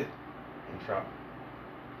 Yeah. And Trump.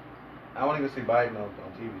 I won't even see Biden on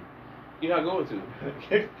TV. You're not going to.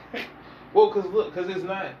 Well, because it's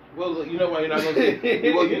not. Well, look, you know why you're not going to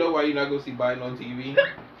see. Well, you know why you're not going to see Biden on TV?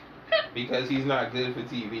 Because he's not good for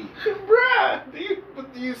TV. Bruh, do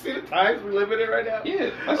you see the times we live in right now?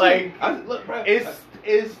 Yeah. Look, bruh.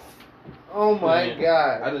 It's. Oh my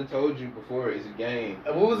God! I done told you before. It's a game.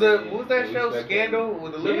 What was that show? Scandal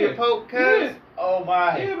with Olivia Pope? Yeah. Oh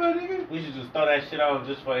my! Yeah, but nigga, we should just throw that shit on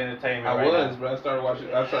just for entertainment. I started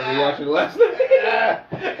rewatching last night.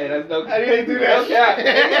 And that's no. I didn't do that.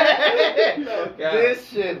 No cap. This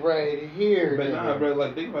shit right here. But nah, bro.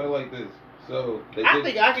 Like think about it like this. So I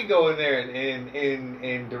think I could go in there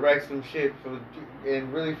and direct some shit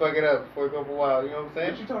and really fuck it up for a couple while. You know what I'm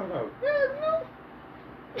saying? What you talking about? Yeah, no.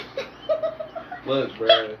 Look,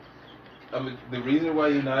 bro. I mean, the reason why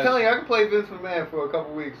you're not. I'm telling you, I can play Vince McMahon for a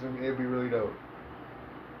couple weeks and it'd be really dope.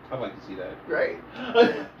 I'd like to see that. Right?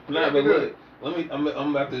 Nah, but look.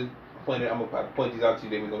 I'm about to point it. I'm about to point these out to you.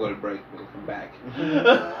 Then we're gonna go to break. We're gonna come back.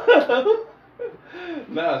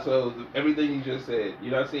 Nah, so everything you just said,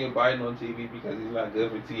 you're not seeing Biden on TV because he's not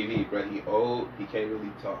good for TV, bro. He old, he can't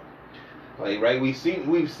really talk. Like, right? We've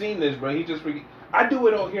seen this, bro. He just forget. I do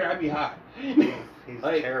it on here, I be hot. He's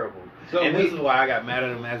like, terrible. So and this is why I got mad at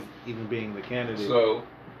him as even being the candidate. So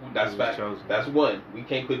that's fact. That's one. We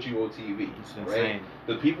can't put you on TV. It's right? insane.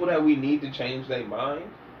 The people that we need to change their mind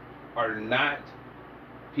are not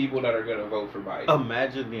people that are gonna vote for Biden.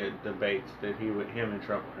 Imagine the debates that him and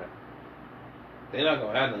Trump would have. They're not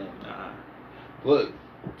gonna have none. Look,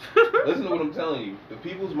 listen to what I'm telling you. The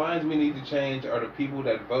people's minds we need to change are the people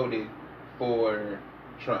that voted for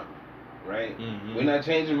Trump. Right? Mm-hmm. We're not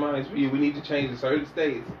changing minds for you. We need to change in certain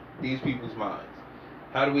states these people's minds.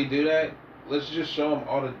 How do we do that? Let's just show them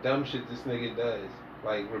all the dumb shit this nigga does,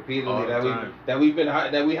 like repeatedly that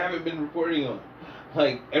we haven't been reporting on.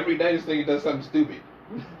 Like every day this nigga does something stupid.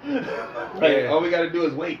 Like all we gotta do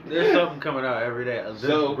is wait. There's something coming out every day.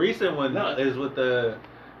 The recent one is with the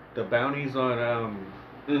bounties on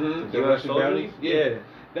the Russian bounties. Yeah.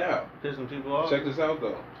 Now, pissing people off. Check this out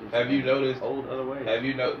though. Have you noticed? Old other way. Have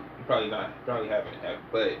you noticed? Probably not. You probably haven't.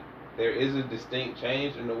 But there is a distinct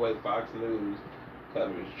change in the way Fox News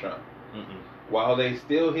covers Trump. While they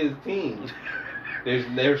still his team,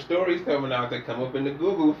 there's stories coming out that come up in the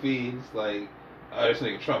Google feeds like, oh, this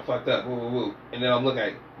nigga Trump fucked up, woo woo woo, and then I'm looking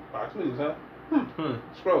at Fox News, huh?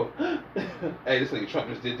 Scroll. Hey, this nigga Trump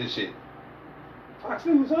just did this shit. Fox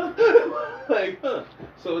News, huh? Like, huh?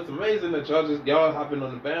 So it's amazing that y'all hopping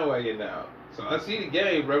on the bandwagon now. So I see the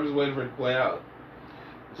game, bro. I'm just waiting for it to play out.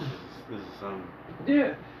 This is something.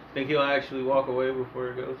 Yeah. Think he'll actually walk away before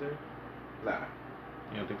it goes there? Nah.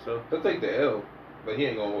 You don't think so? He'll take the L, but he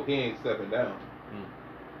ain't stepping down.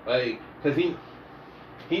 Like, cause he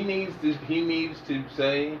needs to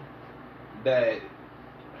say that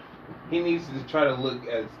he needs to try to look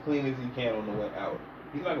as clean as he can on the way out.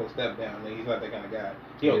 He's not gonna step down, nigga. He's not that kind of guy.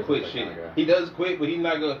 He don't quit shit. He does quit, but he's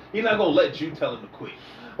not gonna let you tell him to quit.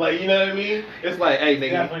 Like, you know what I mean? It's like, hey,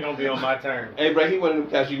 nigga. Definitely gonna be on my turn. Hey, bro, he one of them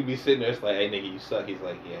cats you could be sitting there. It's like, hey, nigga, you suck. He's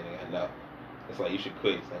like, yeah, nigga, I know. It's like, you should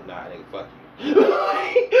quit. It's like, nah, nigga, fuck you.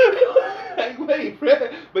 Like, wait, bro.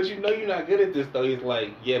 But you know you're not good at this, though. He's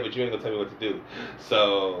like, yeah, but you ain't gonna tell me what to do.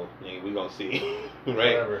 So, nigga, we gonna see. Right?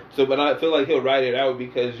 Whatever. So, but I feel like he'll write it out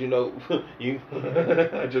because, you know,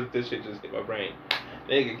 this shit just hit my brain.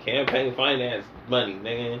 Nigga, campaign finance money,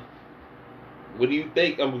 nigga. What do you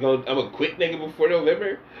think? I'm gonna quit, nigga, before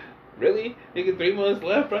November? Really? Nigga, 3 months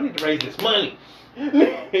left, bro. I need to raise this money.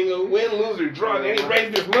 Nigga, win, lose, or draw. I need to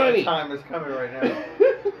raise this money. Time is coming right now.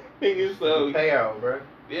 Nigga, so payout, bro.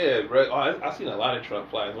 Yeah, bro. Oh, I've seen a lot of Trump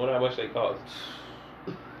flags. I wonder how much they cost.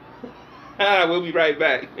 We'll be right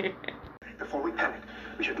back. Before we panic,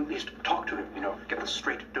 we should at least talk to him, get the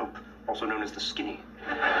straight dope, also known as the skinny.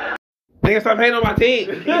 Nigga, stop hating on my team.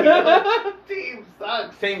 Team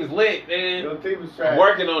sucks. Team is lit, man. Your team is trash. I'm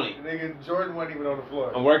working on it. Nigga, Jordan wasn't even on the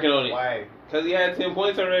floor. I'm working on it. Why? Because he had 10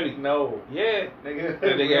 points already. No. Yeah. Nigga,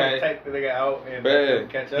 take the nigga out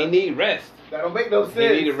and catch up. He need rest. That don't make no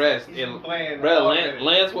sense. He need a rest. He's playing. Bro,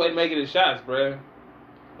 Lance wasn't making his shots, bro.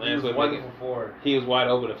 Lance was wonderful for. He was wide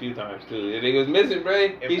open a few times, too. If he was missing,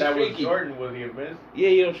 bro, if that was Jordan, would he have missed? Yeah,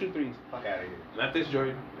 he don't shoot threes. Fuck out of here. Not this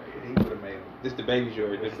Jordan. He would have made him. This the baby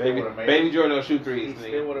Jordan. This baby Jordan don't shoot threes. He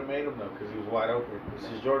still would have made him though, because he was wide open.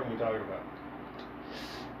 This is Jordan we talking about.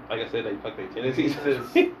 Like I said, they fuck their tendencies.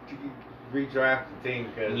 Redraft the team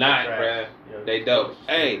because not, bruh. They dope.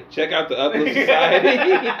 Hey, check out the Uplift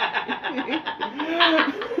Society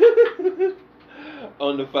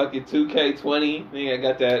on the fucking 2K20. I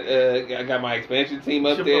got that. I got my expansion team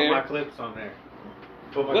up there. Put my clips on there.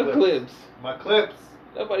 What clips? My clips.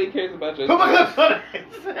 Nobody cares about your Put my clips on it.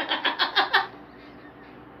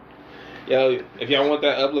 Yo, if y'all want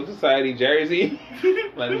that Uplift Society jersey,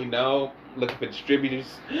 let me know. Looking for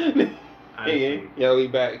distributors. Yo, we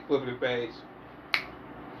back. Flipping the page.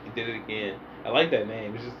 He did it again. I like that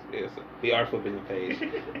name. We are flipping the page.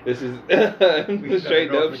 This is the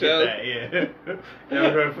Straight Dope Show. That, yeah.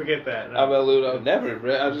 Never gonna forget that. No. I'm a Ludo. Never,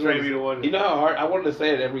 bro. I just you know how hard I wanted to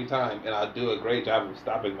say it every time, and I'll do a great job of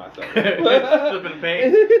stopping myself. Flipping the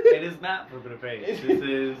page. It is not flipping the page. This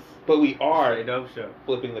is. But we are Straight Dope Show.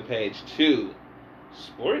 Flipping the page to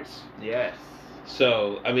sports. Yes.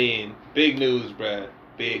 So I mean, big news, bruh.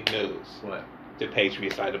 Big news. What? The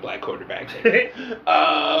Patriots signed a black quarterback.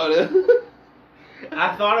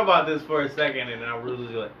 I thought about this for a second, and I really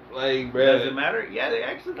like, bruh. Does it matter? Yeah, it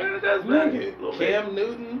actually kind of does matter. Cam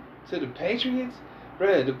Newton to the Patriots?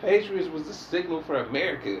 Bruh, the Patriots was the signal for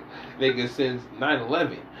America, nigga, since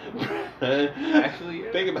 9/11. Actually,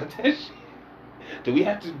 yeah. Think about that shit. Do we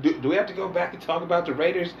have to go back and talk about the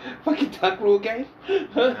Raiders fucking tuck rule game?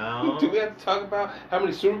 No. Do we have to talk about how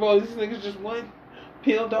many Super Bowls these niggas just won?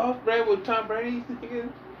 Peeled off, Brad, with Tom Brady?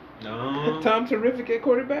 Nigga. No. Tom Terrific at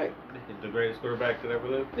quarterback. The greatest quarterback that ever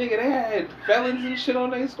lived. Nigga, they had felons and shit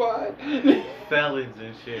on their squad. Felons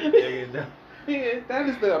and shit. Nigga, no. Yeah, that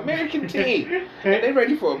is the American team. And they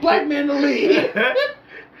ready for a black man to lead.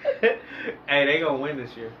 Hey, they gonna win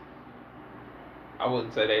this year. I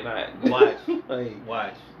wouldn't say they not. Watch. Like,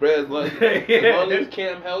 Watch. Bro, as long as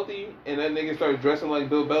Cam healthy and that nigga starts dressing like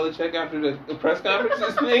Bill Belichick after the press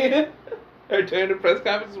conferences, nigga, or during the press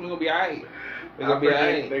conferences, we're gonna be alright. We're gonna be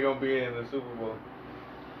alright. They're gonna be in the Super Bowl.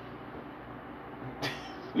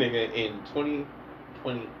 Nigga, in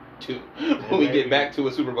 2022, when we get back to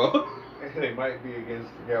a Super Bowl. They might be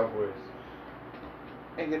against the Cowboys.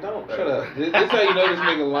 Nigga, don't. Shut up. This how you know this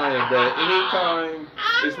nigga lying, bro. Anytime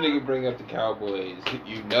this nigga bring up the Cowboys,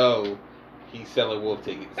 you know he's selling wolf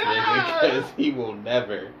tickets, nigga, because he will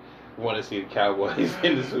never want to see the Cowboys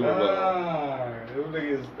in the Super Bowl. Them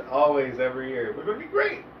niggas always, every year. We're going to be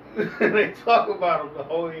great. They talk about them the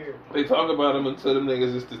whole year. They talk about them until them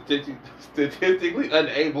niggas is statistically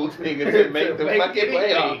unable to make the fucking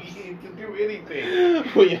playoffs. To do anything.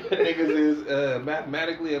 When your niggas is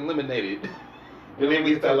mathematically eliminated. And then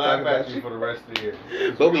we start talking about you for the rest of the year.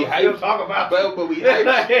 But we hyped, talk about but we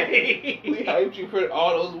hyped, we hyped you for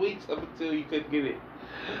all those weeks up until you couldn't get it.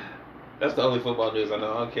 That's the only football news I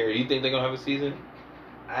know. I don't care. You think they're gonna have a season?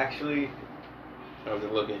 Actually, how's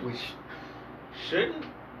it looking? We shouldn't.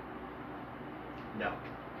 No.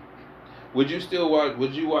 Would you still watch?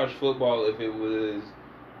 Would you watch football if it was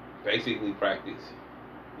basically practice?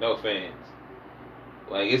 No fans.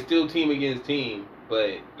 Like, it's still team against team,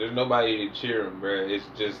 but there's nobody to cheer them, bro. It's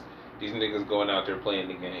just these niggas going out there playing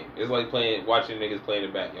the game. It's like watching niggas play in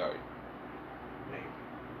the backyard. Maybe.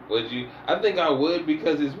 Would you? I think I would,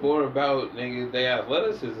 because it's more about niggas, their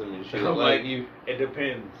athleticism and shit. Like you. It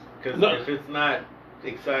depends, because if it's not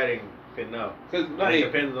exciting, then no. Because it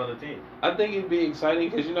depends on the team. I think it'd be exciting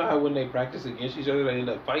because you know how when they practice against each other, they end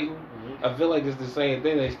up fighting. Mm-hmm. I feel like it's the same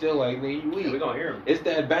thing. They still like, nigga, you weak. Yeah, we gonna hear them. It's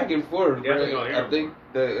that back and forth, bro. I think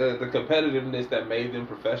the the competitiveness that made them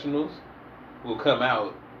professionals will come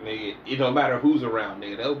out, nigga. It don't matter who's around,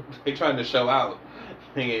 nigga. They trying to show out,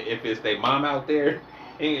 nigga. If it's their mom out there,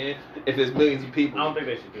 nigga, if it's millions of people. I don't think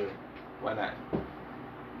they should do it. Why not?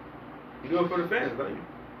 You do it for the fans, don't you?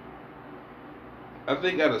 I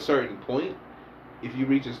think at a certain point, if you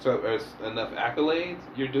reach enough accolades,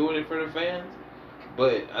 you're doing it for the fans.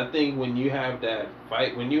 But I think when you have that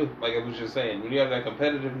fight, when you, like I was just saying, when you have that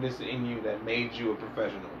competitiveness in you that made you a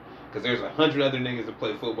professional, because there's 100 other niggas that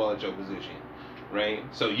play football at your position, right?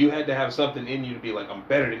 So you had to have something in you to be like, I'm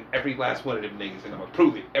better than every last one of them niggas, and I'm gonna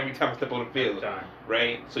prove it every time I step on the field,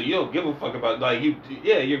 right? So you don't give a fuck about, like,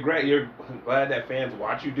 you're great, you're glad that fans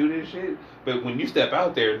watch you do this shit, but when you step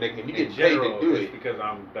out there, nigga, you get paid to do it. Because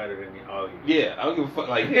I'm better than all you. Yeah, I don't give a fuck.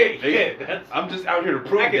 Like, I'm just out here to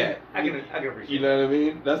prove that. I can appreciate. You know what I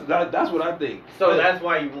mean? That's what I think. So but that's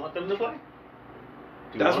why you want them to play.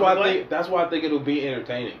 That's why I think it'll be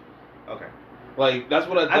entertaining. Okay. Like, that's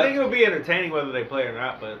what I think it'll be entertaining whether they play or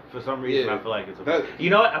not. But for some reason, I feel like it's you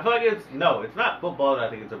know what? I feel like it's not football that I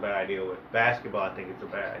think it's a bad idea with. Basketball, I think it's a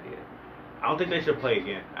bad idea. I don't think they should play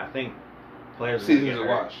again. I think players season's a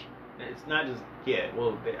wash. It's not just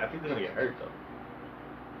well, I think they're gonna get hurt though.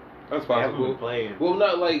 That's possible. Well,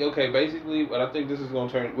 not like, okay. Basically, what I think this is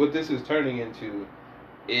what this is turning into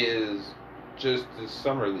is just the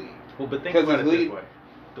summer league. Well, but think about it this way: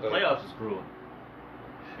 the playoffs is grueling.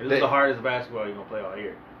 This is the hardest basketball you're gonna play all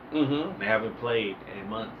year. Mm-hmm. They haven't played in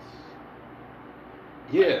months.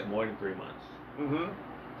 Yeah, like more than 3 months. Mm-hmm.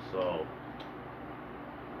 So,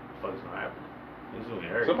 what the fuck is gonna happen? Who's gonna get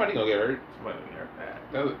hurt? Somebody gonna get hurt. Somebody gonna get hurt bad.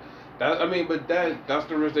 That's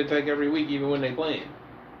the risk they take every week, even when they playing.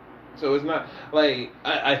 So it's not like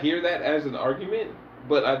I hear that as an argument,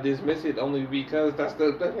 but I dismiss it only because that's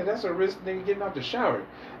a risk nigga getting out the shower.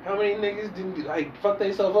 How many niggas didn't fuck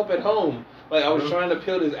themselves up at home? Like, I was trying to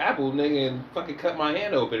peel this apple, nigga, and fucking cut my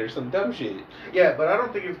hand open or some dumb shit. Yeah, but I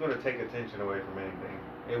don't think it's going to take attention away from anything.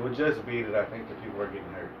 It would just be that I think that people are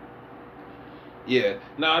getting hurt. Yeah.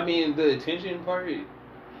 No, I mean, the attention part,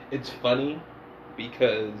 it's funny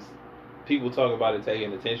because people talk about it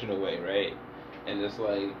taking attention away, right? And it's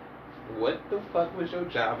like, what the fuck was your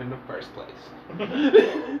job in the first place?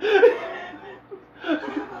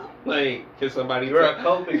 Like, can somebody... You're a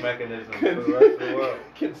coping mechanism for the rest of the world.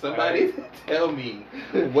 Can somebody tell me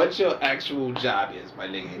what your actual job is, my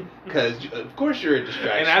nigga? Because, of course, you're a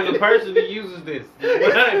distraction. And as a person who uses this,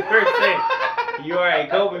 100%, you are a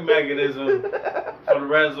coping mechanism for the the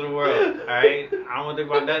rest of the world. All right, I don't want to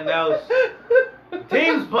think about nothing else.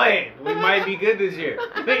 Teams playing. We might be good this year.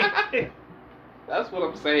 That's what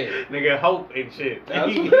I'm saying. Nigga, hope and shit. That's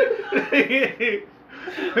what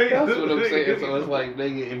I'm saying. So it's like,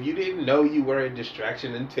 nigga, if you didn't know you were a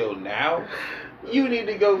distraction until now, you need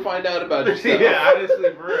to go find out about yourself. Yeah,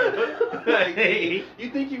 honestly, for real. Like, nigga, you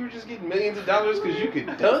think you were just getting millions of dollars because you could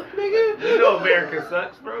dunk, nigga? You know America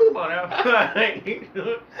sucks, bro. Come on now.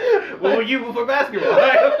 What were you before basketball?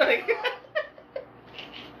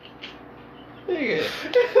 Nigga.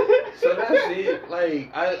 So that's it.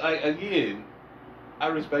 Like, I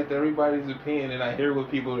respect everybody's opinion and I hear what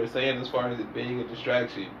people are saying as far as it being a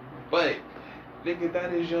distraction. But, nigga,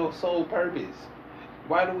 that is your sole purpose.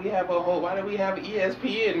 Why do we have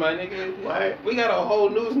ESPN, my nigga? Why? We got a whole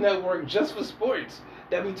news network just for sports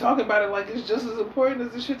that be talking about it like it's just as important as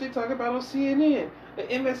the shit they talk about on CNN,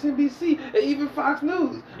 and MSNBC, and even Fox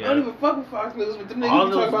News. Yeah. I don't even fuck with Fox News, but them niggas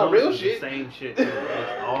be talking about real shit. The same shit too.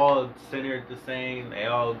 It's all centered the same. They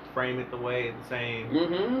all frame it the way the same.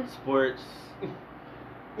 Mm-hmm. Sports,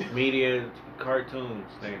 media,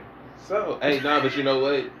 cartoons, thing. So, hey, nah, but you know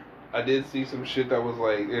what? I did see some shit that was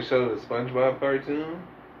like, it showed a SpongeBob cartoon,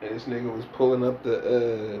 and this nigga was pulling up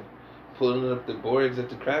the boards at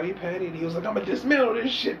the Krabby Patty, and he was like, I'm gonna dismantle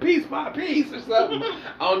this shit piece by piece or something.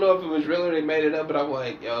 I don't know if it was real or they made it up, but I'm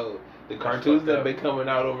like, yo, the cartoons that have been coming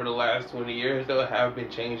out over the last 20 years, though, have been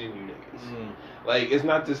changing you niggas. Mm. Like, it's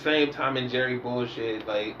not the same Tom and Jerry bullshit,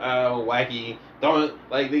 like, oh, wacky, don't,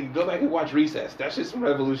 like, they go back and watch Recess. That's just some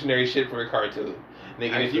revolutionary shit for a cartoon.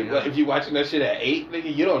 Nigga, actually, if you watching that shit at 8,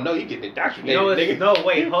 nigga, you don't know, you getting indoctrinated, nigga. No,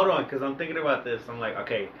 wait, hold on, because I'm thinking about this. I'm like,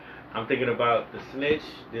 okay, I'm thinking about the snitch.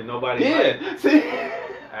 Did nobody like? See?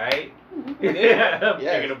 Alright? Yeah. I'm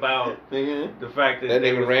thinking about the fact that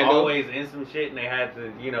they were always in some shit and they had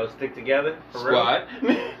to, stick together. For Squad?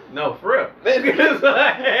 Real. No, for real. Because,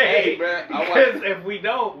 hey, because if we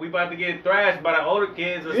don't, we about to get thrashed by the older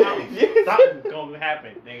kids or something. Something's gonna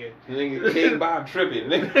happen, nigga. Nigga, King Bob tripping,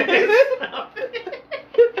 nigga.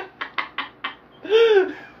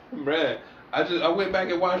 Bruh, I went back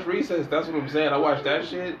and watched Recess. That's what I'm saying. I watched that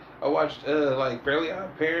shit. I watched like Fairly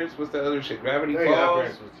Odd Parents. What's that other shit? Gravity Falls.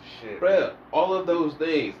 Parents was the shit. Bruh, all of those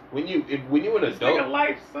things. When you an adult,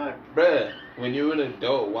 life sucks. Bruh, when you're an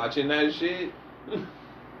adult watching that shit.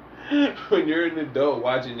 When you're an adult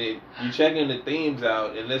watching it, you checking the themes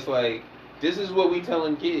out, and it's like, this is what we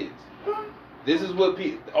telling kids. This is what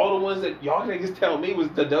all the ones that y'all niggas tell me was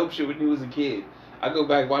the dope shit when you was a kid. I go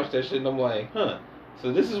back watch that shit and I'm like, huh.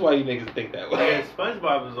 So this is why you niggas think that way. Yeah,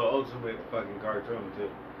 SpongeBob is the ultimate fucking cartoon too.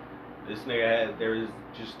 This nigga there is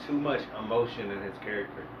just too much emotion in his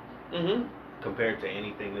character. Mm-hmm. Compared to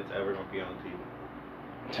anything that's ever gonna be on TV.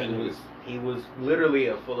 He was literally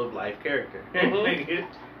a full of life character. Mm-hmm.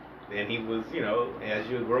 And he was, as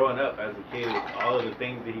you were growing up as a kid, all of the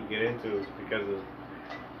things that he get into is because of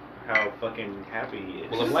how fucking happy he is.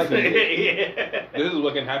 Well, I'm like yeah. This is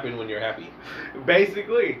what can happen when you're happy.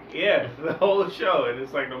 Basically, yeah. The whole show. And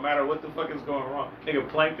it's like, no matter what the fuck is going wrong. Nigga,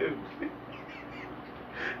 Plankton.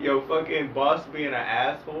 Yo, fucking boss being an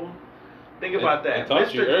asshole. Think about that.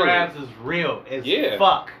 Mr. Krabs is real as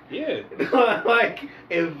fuck. Yeah. Like,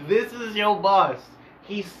 if this is your boss,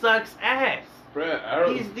 he sucks ass.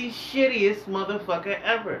 Bruh, he's the shittiest motherfucker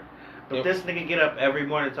ever. But this nigga get up every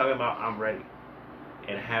morning talking about, I'm ready.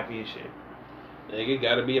 And happy as shit. Nigga,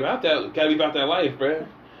 gotta be about that. Gotta be about that life, bruh.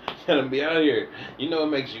 Gotta be out here. You know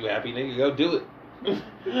what makes you happy, nigga. Go do it.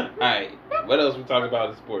 Alright. What else we talking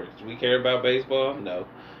about in sports? Do we care about baseball? No.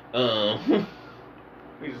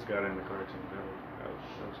 We just got into cartoon.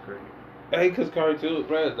 That was great. Hey, because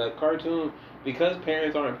cartoon, because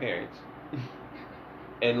parents aren't parents.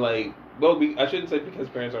 And like, I shouldn't say because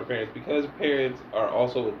parents aren't parents, because parents are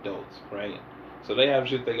also adults, right? So they have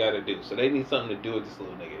shit they gotta do. So they need something to do with this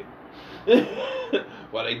little nigga.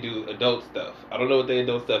 While they do adult stuff. I don't know what the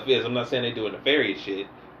adult stuff is. I'm not saying they doing nefarious shit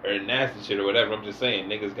or nasty shit or whatever. I'm just saying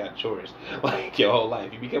niggas got chores. Like your whole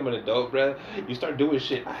life. You become an adult, bruh. You start doing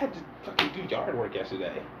shit. I had to fucking do yard work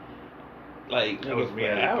yesterday. Like, that nigga, was me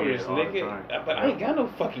for hours, nigga. But I ain't got no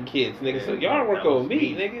fucking kids, nigga. Yeah, so yard work on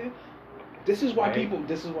me, nigga. This is why people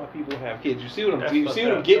have kids. You see what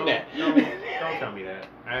I'm getting at? Don't tell me that.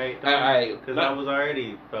 Because I was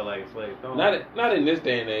already felt like a slave. Not in this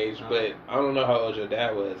day and age, but I don't know how old your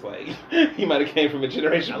dad was. Like, he might have came from a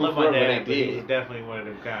generation before my dad, when they did. He was definitely one of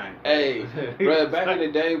them kind. Hey, bro, back in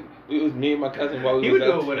the day, it was me and my cousin while we was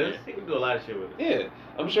out. He would do it with us. He would do a lot of shit with us. Yeah,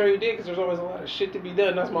 I'm sure he did, because there's always a lot of shit to be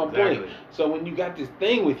done. That's my point. So when you got this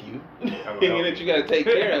thing with you that you got to take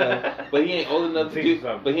care of, but he ain't old enough to do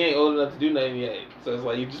nothing yet. So it's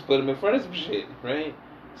like you just put him in front of some shit, right?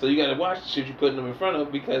 So you gotta watch the shit you putting them in front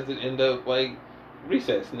of because it end up like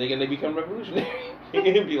recess, nigga, and they become revolutionary. And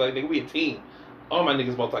be like, nigga, we a team. All my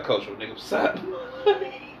niggas multicultural, nigga. What's up?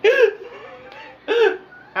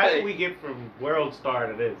 How did we get from World Star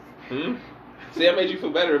to this? See, I made you feel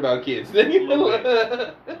better about kids. A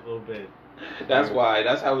little bit. That's why.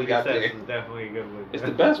 That's how we got there. Is definitely a good one. It's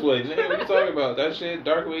the best way. Nigga, what you talking about? That shit,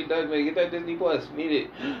 Darkwing Duck, man. Get that Disney Plus. Need it.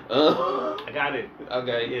 I got it.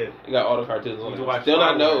 Okay. Yeah. You got all the cartoons on it. Still Star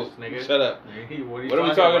not know. Wars, nigga. Shut up. What are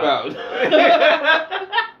we talking about?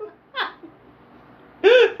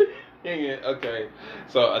 Okay.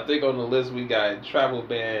 So I think on the list we got travel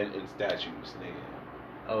ban and statues, nigga.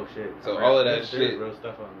 Oh shit. So all of that shit, real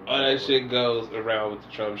stuff on all that shit goes around with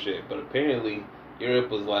the Trump shit. But apparently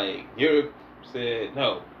Europe said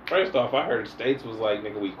no. First off, I heard states was like,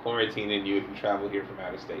 nigga, we quarantining you if you travel here from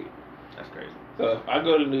out of state. That's crazy. So if I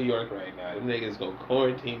go to New York right now, them niggas gonna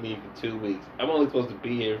quarantine me for 2 weeks. I'm only supposed to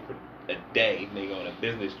be here for a day, nigga, on a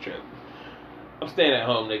business trip. I'm staying at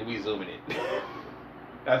home, nigga. We zooming it.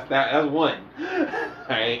 That's one.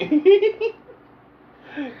 Alright.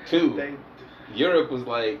 2. Europe was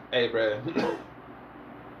like, hey, bruh,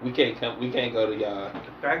 we can't go to y'all. The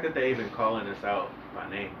fact that they even calling us out by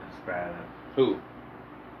name is bad. Who?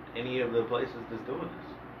 Any of the places that's doing this.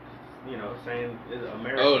 You know, saying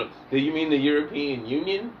Americans. Oh, do you mean the European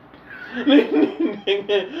Union? The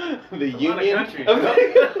Union of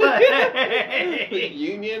the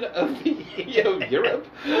Union of Europe.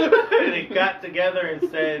 They got together and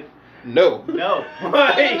said no.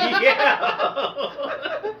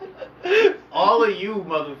 All of you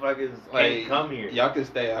motherfuckers can't come here. Y'all can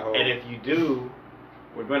stay at home. And if you do,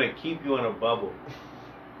 we're gonna keep you in a bubble.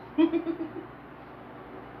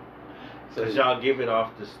 So y'all give it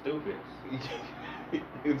off to stupids.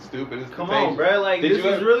 It's stupid. It's Come on, bro. Like, this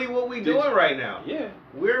is really what we doing right now. Yeah.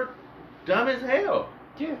 We're dumb as hell.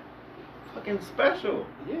 Yeah. Fucking special.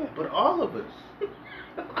 Yeah. But all of us.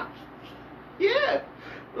 Yeah.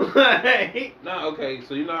 Nah, okay.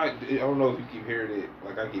 So, you know, I don't know if you keep hearing it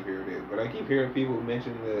like I keep hearing it, but I keep hearing people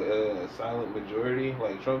mention the silent majority.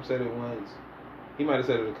 Like, Trump said it once. He might have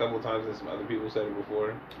said it a couple of times and some other people said it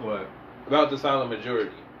before. What? About the silent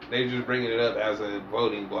majority. They just bringing it up as a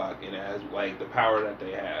voting block and as like the power that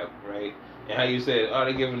they have, right? And how you said, oh,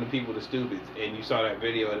 they're giving the people the stupids, and you saw that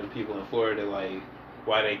video of the people in Florida like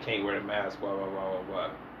why they can't wear the mask, blah blah blah blah blah,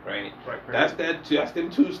 right? That's them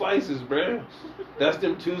 2 slices, bruh. That's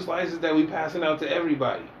them 2 slices that we passing out to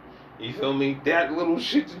everybody. You feel me? That little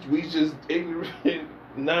shit that we just ignorant,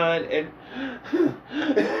 non and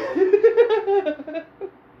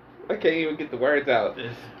I can't even get the words out,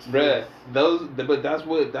 bruh. But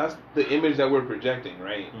that's the image that we're projecting,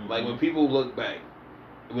 right? Mm-hmm. Like when people look back,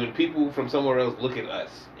 when people from somewhere else look at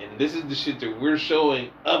us, and this is the shit that we're showing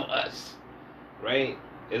of us, right?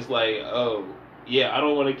 It's like, oh yeah, I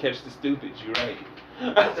don't want to catch the stupids. You're right.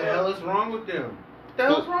 What the hell is wrong with them? What the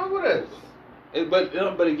hell's wrong with us?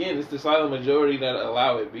 But again, it's the silent majority that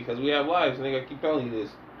allow it because we have lives, and I keep telling you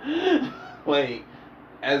this. Like,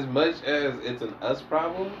 as much as it's an us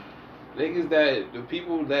problem. Niggas that the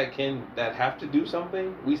people that have to do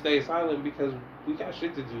something, we stay silent because we got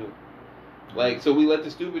shit to do. Like, so we let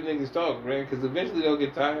the stupid niggas talk, man, because eventually they'll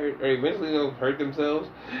get tired, or eventually they'll hurt themselves,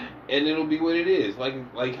 and it'll be what it is.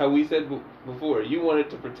 Like how we said before, you wanted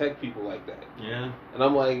to protect people like that. Yeah. And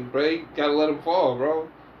I'm like, bro, you gotta let them fall, bro.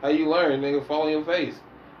 How you learn, nigga? Fall on your face.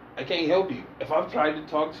 I can't help you. If I've tried to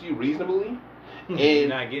talk to you reasonably, and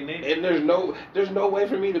not getting it. And there's no way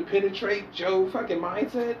for me to penetrate your fucking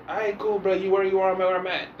mindset. Alright, cool, bro. You where you are, I'm where I'm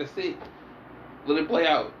at. That's it. Let it play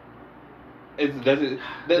out. There's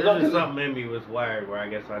something in me was wired where I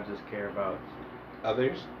guess I just care about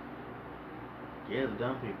others. Yeah, the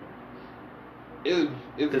dumb people.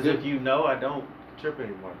 Because if you know, I don't trip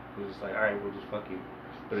anymore. It's just like, all right, we'll just fuck you.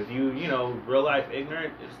 But if you real life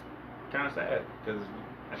ignorant, it's kind of sad because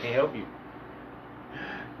I can't help you.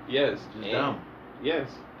 Yes, just dumb.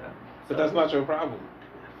 Yes, but that's not your problem.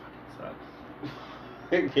 That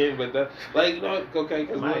Again, fucking sucks. but that okay,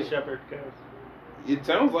 because my shepherd goes. It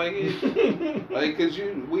sounds like it, like because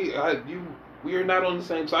we are not on the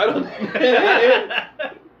same side on that.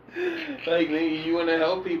 Like nigga, you want to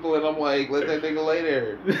help people, and I'm like, let that nigga lay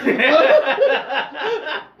there.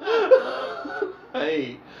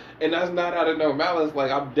 Hey, and that's not out of no malice.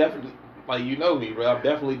 Like I'm definitely, like you know me, bro. I'm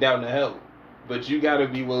definitely down to help. But you gotta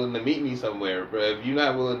be willing to meet me somewhere, bro. If you're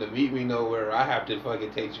not willing to meet me nowhere, I have to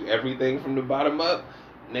fucking take you everything from the bottom up.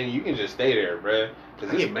 Then you can just stay there, bro.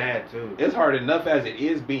 I get mad too. It's hard enough as it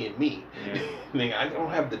is being me. Yeah. Nigga, I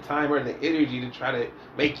don't have the time or the energy to try to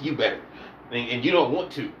make you better. And you don't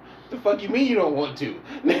want to. The fuck you mean you don't want to?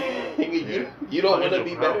 Nigga, you don't want to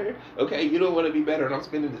be better? Okay, you don't want to be better, and I'm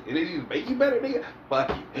spending this energy to make you better, nigga?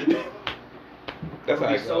 Fuck you. That's how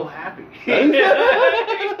I go. So happy.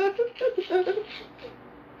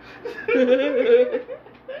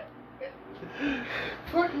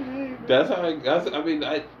 That's how I mean,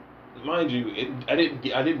 mind you, I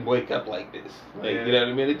didn't wake up like this. Like, you know what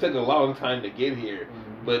I mean? It took a long time to get here,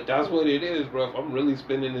 but that's what it is, bro. If I'm really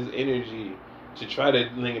spending this energy to try to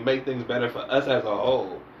make things better for us as a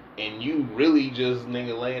whole, and you really just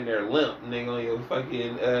laying there limp, nigga, on your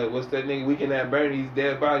fucking what's that nigga Weekend at Bernie's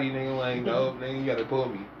dead body, nigga, like, no, nigga, you gotta pull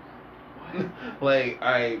me. Like,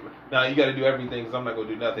 alright, now you gotta do everything because I'm not gonna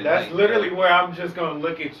do nothing. That's like, literally where I'm just gonna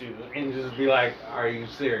look at you and just be like, are you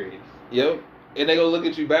serious? Yep. And they gonna look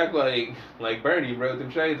at you back like Bernie, bro, with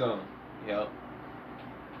them shades on. Yep.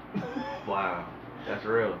 Wow. That's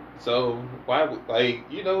real. So, why,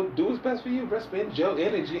 do what's best for you, bro. Spend your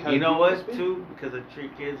energy. You know what, too? Because I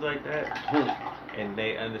treat kids like that, and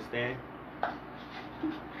they understand.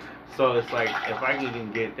 So, it's like, if I can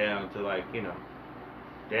even get down to,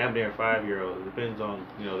 damn near 5-year-olds, it depends on,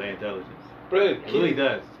 their intelligence. Bro, it really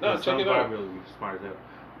does. No, check it out. Some 5-year-olds be smart as hell.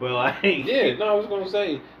 But, yeah, no, I was going to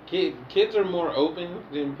say, kids are more open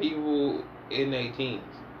than people in their teens.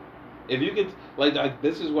 If you could,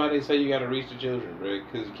 this is why they say you got to reach the children, right?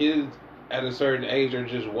 Because kids at a certain age are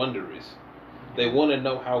just wondrous. They want to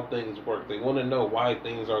know how things work. They want to know why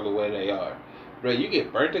things are the way they are. Bro, you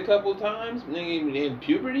get burnt a couple times, nigga, and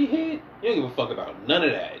puberty hit, you don't give a fuck about none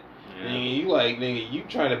of that. Yeah. Nigga, you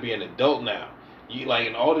trying to be an adult now. You,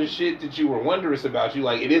 and all the shit that you were wondrous about, you,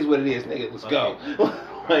 it is what it is, nigga, let's go.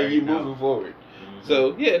 You moving forward. Mm-hmm.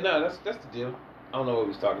 So, yeah, no, that's the deal. I don't know what we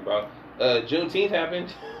was talking about. Juneteenth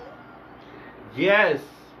happened. Yes.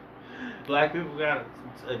 Black people got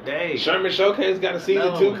a day. Sherman Showcase got a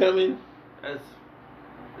season 2 coming. This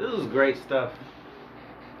is great stuff.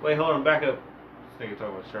 Wait, hold on, back up. This nigga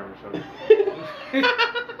talking about Sherman Showcase.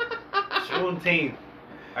 Juneteenth.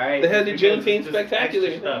 Alright. They had the Juneteenth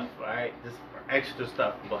spectacular stuff. Alright, just extra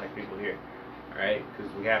stuff for black people here. Alright, because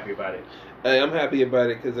we happy about it. Hey, I'm happy about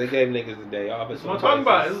it because they gave niggas a day off. That's what I'm talking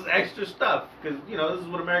about. This is extra stuff. Because, this is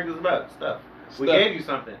what America's about. Stuff. We gave you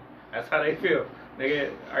something. That's how they feel.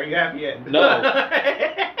 Nigga, are you happy yet? No.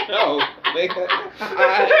 No. Nigga, I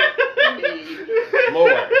need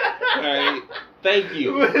more. Alright. Thank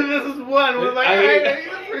you. This is one. We're like,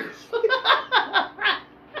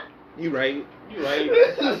 You right.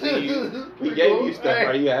 I see you. We gave you stuff.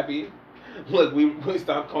 Are you happy? Look, we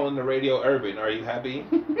stopped calling the radio urban. Are you happy?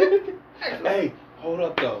 Hey, hold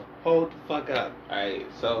up though. Hold the fuck up. Alright,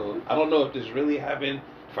 so I don't know if this really happened,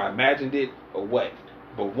 if I imagined it or what.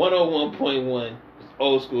 But 101.1 was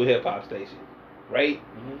old school hip hop station. Right?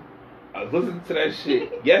 Mm-hmm. I was listening to that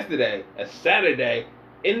shit yesterday, a Saturday,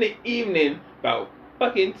 in the evening, about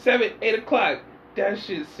fucking 7, 8 o'clock. That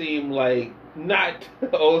shit seemed like not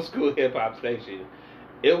old school hip hop station.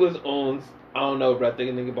 It was on, I don't know, bro. I think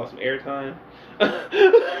a nigga bought some airtime.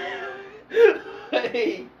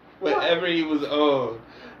 Hey, whatever he was on,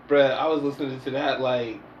 bro. I was listening to that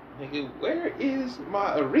like, nigga, where is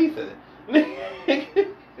my Aretha?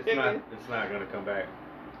 It's not gonna come back.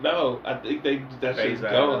 No, I think that shit's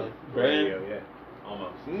going, bro. Radio, yeah,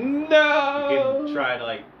 almost. No. You can try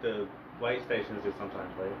the white stations do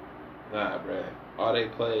sometimes play it. Nah, bro. All they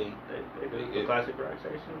play, they do classic rock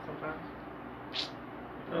stations sometimes.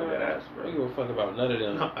 No, that bro. I don't give a fuck about none of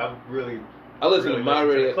them. No, I listen to my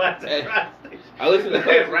radio. Classic rock station. I listen to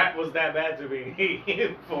classic. Rap was that bad to me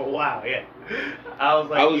for a while. Yeah, I was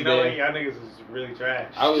like, what, y'all niggas is really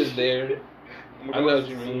trash. I was there. I know what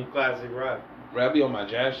you mean. Classic rock. Bro, I be on my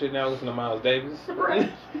jazz shit now. Listen to Miles Davis.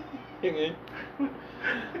 Right.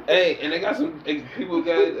 Hey, and they got some people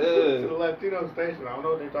got to the Latino station. I don't know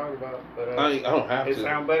what they're talking about, but I don't have to. It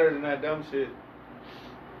sound better than that dumb shit.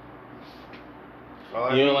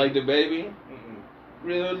 You don't like the baby? Mm-mm.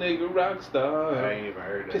 Real nigga rock star. I ain't even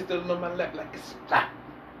heard that. Pistol on my lap like a splat.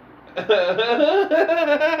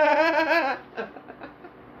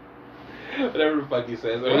 Whatever the fuck he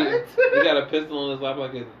says. What? He got a pistol on his lap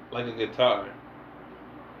like a guitar.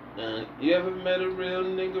 You ever met a real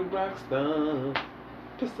nigga rock star?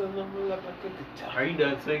 Pistol on my lap like a guitar. Are you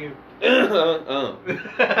done singing?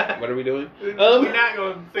 What are we doing? We're not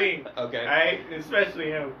going to sing. Okay. Alright?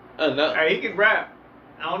 Especially him. No. Alright, he can rap.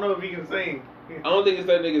 I don't know if he can sing. I don't think it's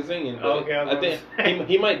that nigga singing. Okay, I think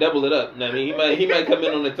he might double it up. I mean, he might come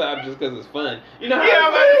in on the top just because it's fun. You know how? Yeah, I'm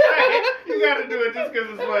about to say, you got to do it just because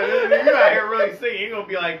it's fun. You're out here really singing. You're gonna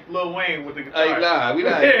be like Lil Wayne with the guitar. Like, nah, we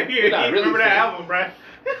not really. Remember that album, bro?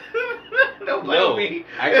 Don't play with me.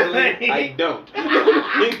 Actually, I don't.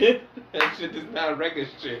 That shit does not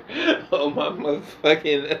register on my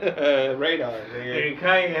motherfucking radar. And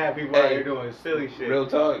Kanye had people out here doing silly shit. Real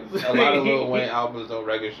talk. A lot of Lil Wayne albums don't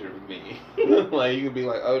register for me. Like, you can be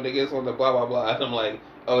like, oh, nigga, it's on the blah, blah, blah. And I'm like,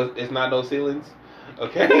 oh, it's not no ceilings?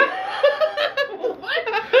 Okay.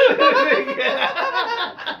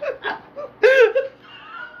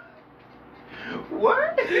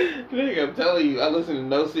 What? Nigga, I'm telling you, I listen to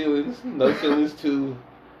No Ceilings 2.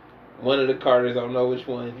 One of the Carters, I don't know which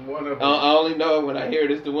one. One of them. I only know when I hear it.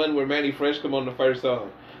 It's the one where Manny Fresh come on the first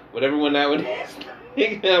song. Whatever one that one is.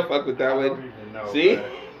 You can't fuck with that I one. don't even know. See? Bro.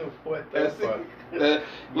 What the fuck?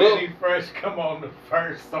 Manny Fresh come on the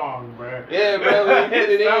first song, bro. Yeah, bro. When you put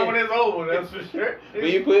it it's not in. when it's over, that's for sure. When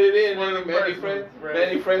you put it in, one of the Manny first Fresh, ones, bro.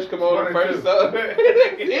 Manny Fresh come on the first song.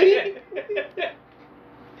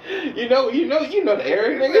 You know the era,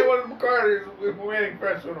 nigga. One of them Carters with Manny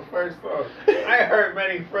Fresh on the first song. I heard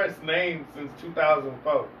Manny Fresh's name since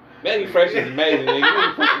 2004. Manny Fresh is amazing, nigga. You need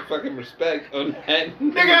to put some fucking respect on that.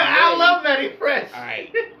 Nigga, I love Manny Fresh.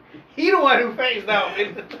 Alright. He the one who phased out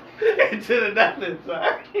into the nothing,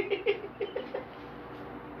 sorry.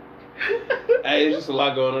 Hey, there's just a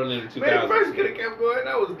lot going on in the 2000s. Manny Fresh could have kept going.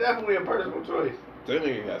 That was definitely a personal choice. That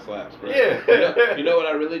nigga got slaps, bro. Yeah. You know what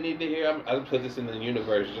I really need to hear? I'll put this in the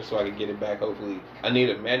universe just so I can get it back, hopefully. I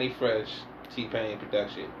need a Manny Fresh T-Pain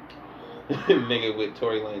production. Nigga with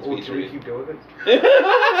Tory Lanez Oh, featuring. keep doing this?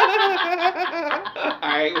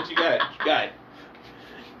 Alright, what you got?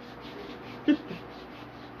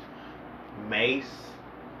 Mace.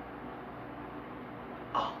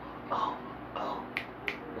 Oh.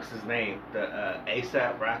 What's his name? The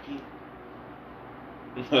ASAP Rocky.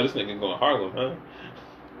 Oh, this nigga going Harlem, huh?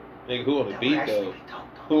 Nigga, who on the beat though?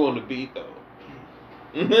 Who on the beat though?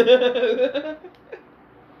 I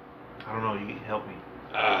don't know. You can help me.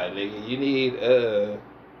 Nigga, you need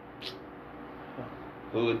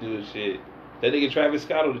who would do the shit? That nigga Travis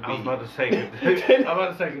Scott on the beat. I was about to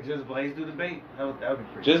say, could Just Blaze do the beat? That would be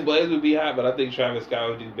pretty. Just Blaze would be hot, but I think Travis Scott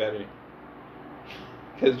would do better.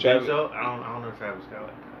 Cause Travis, so? I don't know Travis Scott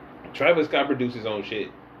like that. Travis Scott produces his own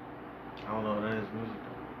shit. I don't know none of his music though.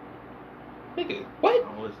 Nigga, what? I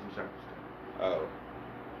don't listen to Travis Scott. Oh.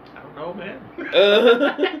 I don't know, man.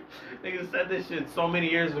 Nigga said this shit so many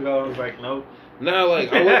years ago. I was like, nope. Nah,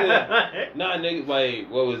 like I wasn't. Nah, nigga, like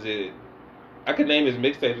what was it? I could name his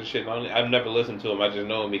mixtapes and shit. I've never listened to him. I just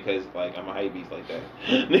know him because like I'm a hype beast like that.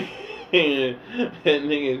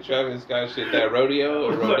 Nigga Travis Scott shit, that rodeo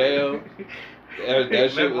or rodeo. That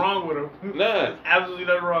shit nothing was, wrong with him. Nah, absolutely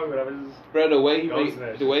nothing wrong with him. bro, the way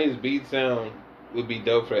his beats sound would be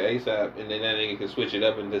dope for ASAP, and then that nigga could switch it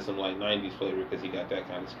up into some like '90s flavor because he got that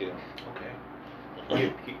kind of skill. Okay. Can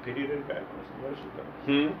you pity that back on some other shit though?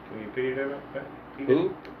 Can you pity that back?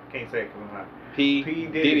 Who? Can't say it. Come on. P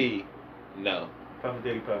Diddy. No. Puff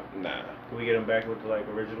Diddy Puff. Nah. Can we get him back with the like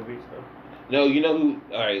original beats though? No, you know who?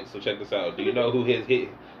 All right, so check this out. Do you know who his hit?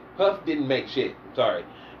 Puff didn't make shit. Sorry.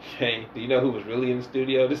 Okay. Do you know who was really in the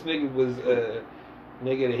studio? This nigga was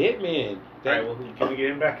nigga the Hitman. Alright, well, can we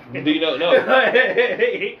get him back? Do you know? No.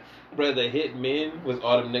 Bro, the Hitman was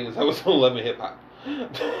all them niggas that was on Love and Hip Hop.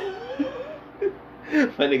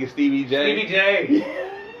 My nigga Stevie J. Stevie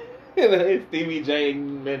J. Stevie J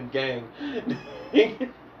men gang.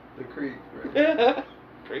 The Creek, bro.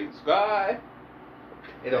 Creek Squad.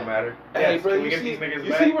 It don't matter. Hey, yes, bro, you see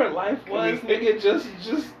where life was, nigga, just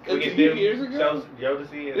a few years ago?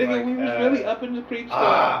 Jodeci and nigga, we was really up in the Creek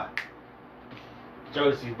Squad.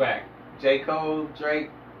 Jodeci's back. J. Cole,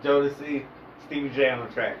 Drake, Jodeci, Stevie J on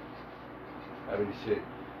the track. That'd be the shit.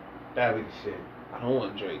 That'd be the shit. I don't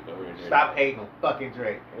want Drake over there. Stop hating on fucking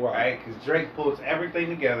Drake. Why? Right? Because Drake pulls everything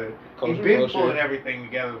together. He's been pulling everything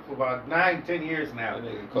together for about 9-10 years now.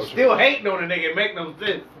 He's still hating on the nigga. It make no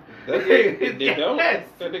sense. They don't.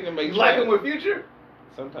 That nigga make you like him with Future?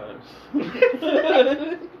 Sometimes. It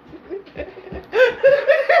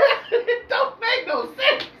don't make no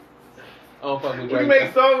sense. I don't fuck with Drake. We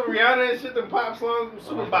make songs with Rihanna and shit, them pop songs,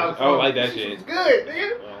 super pop songs. I don't like that shit. It's good,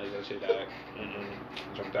 nigga. I don't like that shit, dog.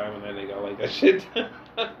 Jump down on that nigga. I like that shit.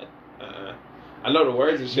 I know the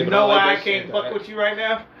words and shit. You know why I can't fuck with you right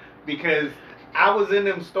now? Because I was in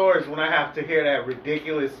them stores when I have to hear that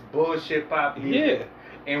ridiculous bullshit pop music. Yeah.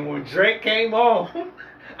 And when Drake came on,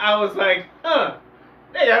 I was like, huh,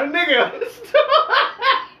 they got a nigga on the store.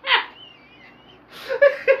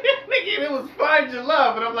 Nigga, it was Find Your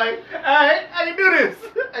Love. And I'm like, alright, I can do this.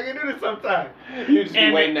 I can do this sometime. You just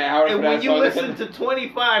be waiting an hour for that song. And when you listen to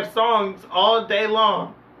 25 songs all day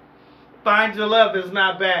long, Find Your Love is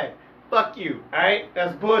not bad. Fuck you, alright?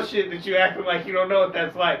 That's bullshit that you acting like you don't know what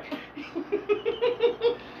that's like.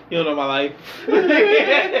 You don't know my life.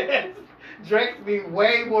 Drake needs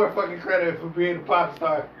way more fucking credit for being a pop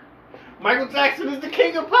star. Michael Jackson is the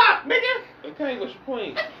king of pop, nigga. Okay, what's your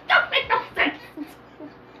point? Don't make no sense.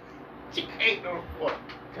 She ain't no fuck.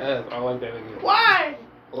 Cause I like that nigga. Why?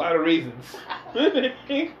 A lot of reasons.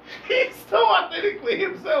 He's so authentically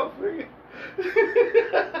himself, nigga.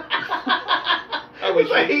 It's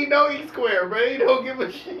like he know he's square, bro. He don't give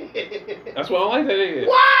a shit. That's why I don't like that nigga.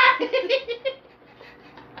 Why?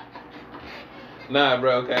 Nah,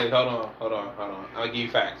 bro. Okay, hold on. I'll give you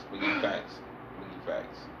facts.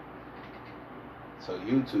 So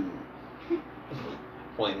YouTube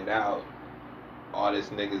pointed out all this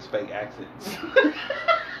nigga's fake accents.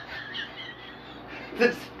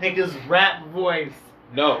 This nigga's rap voice.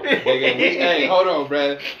 No, nigga. Hey, hold on,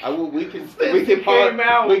 bruh. We can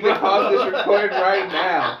pause this recording right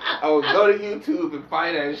now. I will go to YouTube and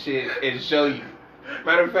find that shit and show you.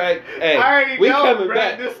 Matter of fact, hey, I already we know, coming bruh.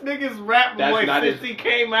 back. This nigga's rap That's voice not since his- he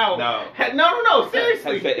came out. No.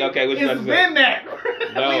 Seriously. Okay, what you about it's to been say? that.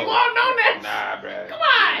 No. We've all known that. Nah, bruh. Come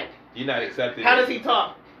on. You're not accepting How it. does he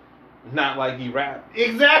talk? Not like he rap.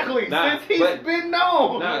 Exactly. Nah, since he's but- been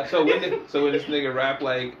known. Nah, so when this nigga rap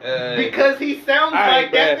like because he sounds right,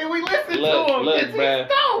 like that, bruh. then we listen Look, to him. look, Because bruh. he's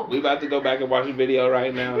dope. We about to go back and watch the video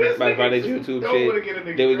right now. This About to find that nigga just YouTube don't wanna get a shit.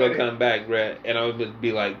 nigga Then we gonna credit. come back, bruh, and I'm gonna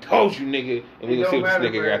be like, "Told you, nigga," and we It gonna see don't what this matter,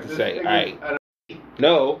 nigga bruh. got to This say. nigga's- All right.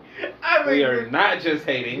 No, I mean, we are not just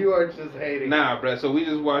hating. You are just hating. Nah, bruh. So we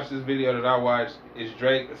just watched this video that I watched. It's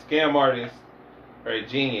Drake, a scam artist or a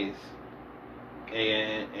genius,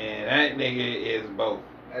 and that nigga is both.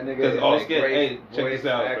 That nigga Because is all a scam. great Hey, check voice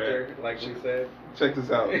this out, actor, bruh. like we said. Check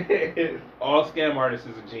this out. All scam artists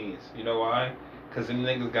is a genius. You know why? Because them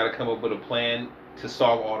niggas got to come up with a plan to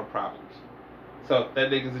solve all the problems. So that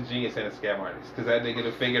nigga's a genius and a scam artist. Because that nigga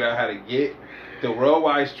done figured out how to get the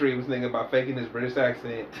worldwide streams, nigga, by faking his British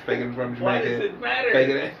accent, faking from Jamaica. Why does it matter?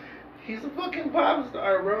 Faking it. He's a fucking pop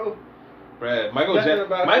star, bro. Bruh, Nothing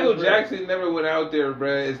about Michael this, bruh. Jackson never went out there,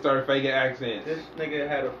 bruh, and started faking accents. This nigga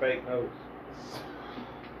had a fake nose.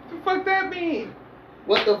 What the fuck that mean?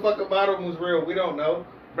 What the fuck about him was real? We don't know.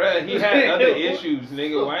 Bruh, he had other issues,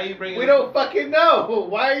 nigga. Why are you bringing We don't fucking know.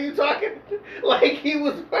 Why are you talking like he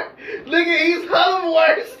was... Nigga, he's hella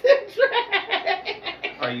worse than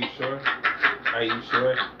Drake. Are you sure? Are you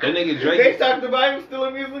sure? That nigga Drake... They talked about him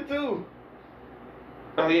stealing music too.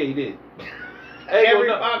 Oh, yeah, he did. Every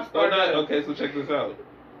pop star well, does. okay, so check this out.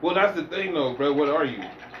 Well, that's the thing, though, bro. What are you?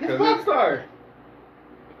 He's a pop star.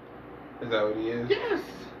 Is that what he is? Yes.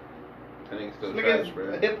 I think still This trash, nigga's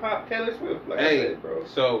bro. hip hop Taylor Swift, like I Hey, said, bro.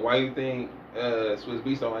 so why you think Swiss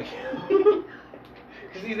Beats don't like him?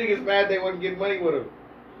 Because these niggas mad they wasn't getting money with him.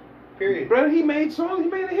 Period. Bro, he made songs. He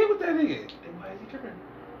made a hit with that nigga. Then why is he tripping?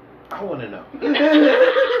 I want to know.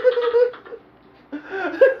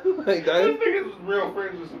 Like, This niggas was real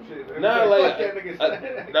friends with some shit. Nah, Fuck like, that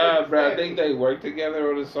nigga. nah, bro. I think they work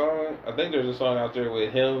together on a song. I think there's a song out there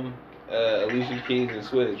with him, Alicia Keys, and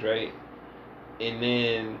Swizz, right? And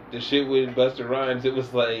then the shit with Busta Rhymes, it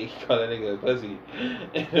was like, call that nigga a pussy.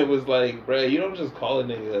 And it was like, bro, you don't just call a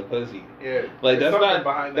nigga a pussy. Yeah. Like, There's that's something not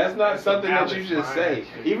behind that's that. not There's something some that you malice just behind say. that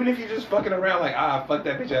shit. Even if you just fucking around like, fuck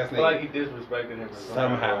that bitch ass I feel like nigga. he disrespected him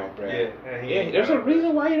Somehow, bro. Yeah, There's a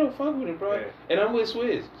reason why you don't fuck with him, bro. Yeah. And I'm with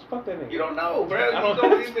Swizz. Just fuck that nigga. You don't know, bro. I You don't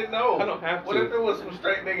don't have even know. I don't have What to. if it was some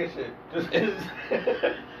straight nigga shit? Just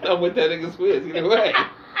I'm with that nigga Swizz. Either way.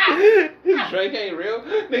 This Drake ain't real.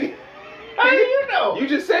 Nigga. How do you know? You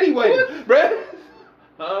just said he wasn't, bruh.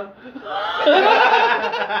 Huh?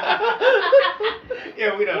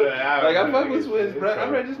 Yeah, we know that. Like, I fuck with Swizz, bruh. I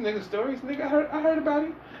read this nigga's stories. Nigga, I heard about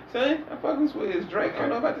him. Son, I fuck with Swizz. Drake, I don't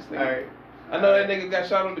know about this nigga. Alright. I know that nigga got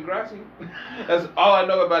shot on Degrassi. That's all I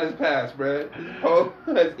know about his past, bruh. Oh,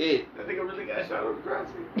 that's it. That nigga really got shot on the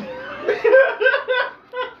crossing.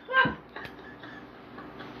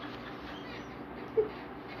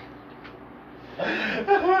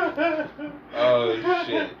 Oh,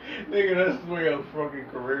 shit. Nigga, that's where your fucking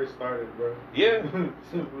career started, bro. Yeah.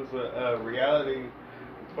 It was a reality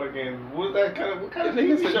fucking, what kind of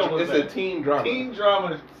It's TV show was a that? teen drama. Teen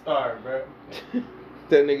drama star, bro.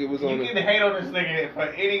 That nigga was on You can hate on this nigga for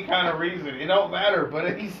any kind of reason. It don't matter,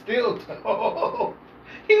 but he's still dope.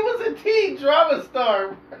 He was a teen drama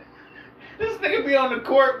star, bro. This nigga be on the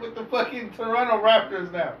court with the fucking Toronto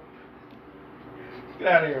Raptors now. Get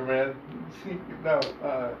out of here, man. No,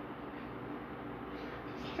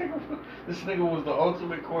 this nigga was the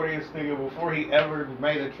ultimate corniest nigga before he ever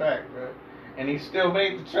made a track, bro. And he still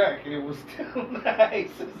made the track, and it was still nice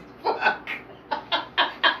as fuck.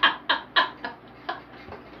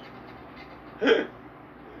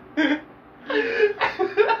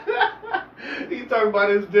 He talking about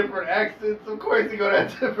his different accents. Of course he gonna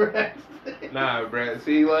have different accents. Nah, bruh.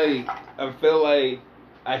 See, like, I feel like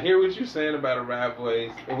I hear what you're saying about a rap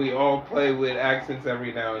voice, and we all play with accents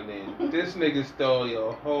every now and then. This nigga stole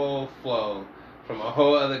your whole flow from a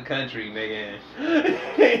whole other country, nigga,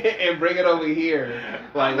 and bring it over here.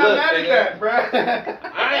 Like, I'm not look, mad nigga, at that, bro.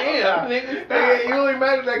 I am, nigga. Nigga, you only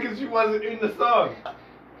mad at that because you wasn't in the song.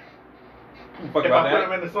 Fuck If about I that.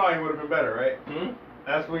 put him in the song, it would have been better, right? Hmm?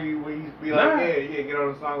 That's where you be like, Nah. yeah, get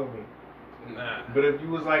on the song with me. Nah. But if you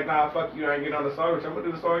was like, nah, fuck you, I ain't getting on the song with you, I'm gonna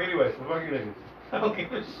do the song anyway, so fuck you niggas. I don't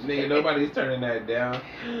give a shit. Nigga, nobody's turning that down.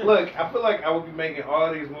 Look, I feel like I would be making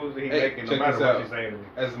all these moves that he's making no check matter this what out. you're saying to me.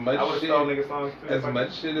 As much I would shit, stole nigga songs too. as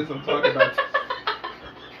much shit as I'm talking about.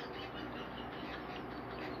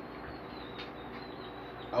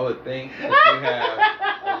 I would think that you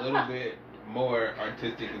have a little bit more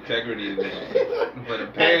artistic integrity than that. But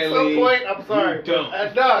apparently, at some point, I'm sorry. you don't.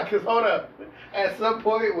 Nah, cause hold up. At some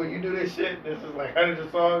point when you do this shit, this is like hundreds of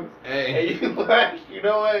songs, Hey. and you like, you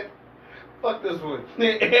know what? Fuck this one.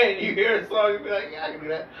 And you hear a song and be like, yeah, I can do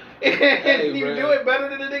that. And Hey, you bro. do it better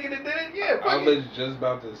than the nigga that did it? Yeah, I fuck was it. just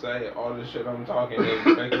about to say all the shit I'm talking. They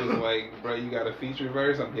expect was like, bro, you got a feature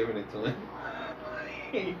verse. I'm giving it to him.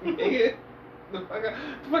 Nigga, the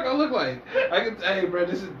fuck I look like? I can. Hey, bro,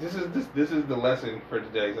 this is the lesson for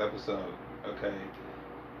today's episode. Okay,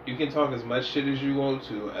 you can talk as much shit as you want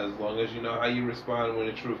to, as long as you know how you respond when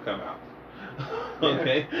the truth come out.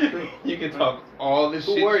 Okay, you can talk all the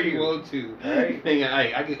shit you want to. Right. Nigga,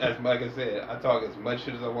 I can, as like I said, I talk as much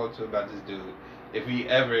shit as I want to about this dude. If he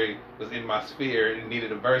ever was in my sphere and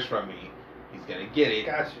needed a verse from me, he's gonna get it,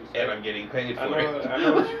 Got you, and I'm getting paid for it. I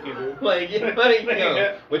know what you can do. like,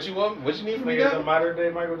 yo, what you want? What you need from me? Nigga's a modern day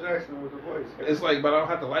Michael Jackson with the voice. It's like, but I don't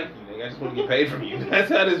have to like you, nigga. I just want to get paid from you.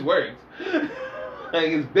 That's how this works. Like,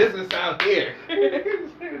 it's business out here.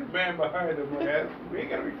 The man behind him, like, we ain't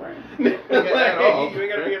gotta be friends. At all. You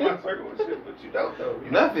ain't gotta be in my circle and shit, but you don't though.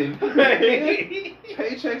 You know? Nothing.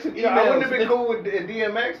 Paychecks and emails. You know, I wouldn't have been cool with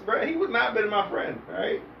DMX, bro. He would not have been my friend,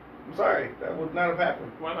 right? I'm sorry, that would not have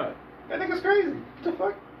happened. Why not? That nigga's crazy. What the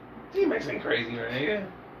fuck? DMX ain't crazy, right, nigga?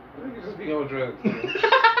 Nigga just be on drugs.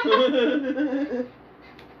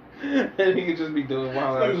 And he could just be doing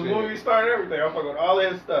wild ass Like, shit. when we started everything, I fuck with all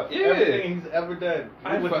his stuff. Yeah. Everything he's ever done.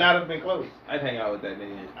 He would not have been close. I'd hang out with that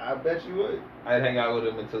nigga. I bet you would. I'd hang out with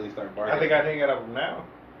him until he started barking. I think I'd hang out with him now.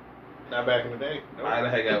 Not back in the day. Nope. I'd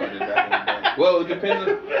hang out with him back in the day. Well, it depends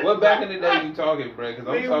on what back in the day you talking, bro. Because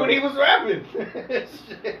I'm talking when he was rapping.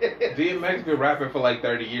 DMX been rapping for like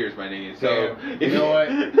 30 years, my nigga. So you know what?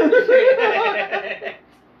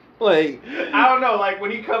 Like, I don't know. Like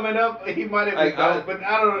when he coming up, he might have been dope, but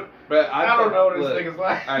I don't. But I don't know what this look, nigga's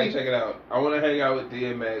like. Alright, check it out. I want to hang out with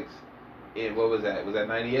DMX in, what was that? Was that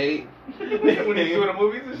 98? When he's doing the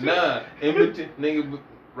movies and shit? Nah. Nigga,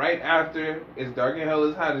 right after It's Dark and Hell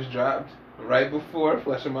is Hot is dropped, right before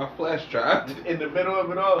Flesh of My Flesh dropped. In the middle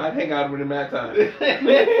of it all. I'd hang out with him that time. This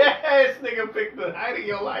nigga picked the height of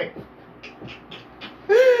your life.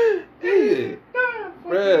 Yeah.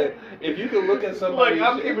 Bruh, if you could look at somebody. Look,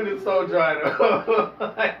 I'm keeping it so dry though.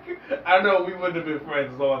 Like, I know we wouldn't have been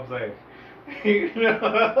friends, is all I'm saying. You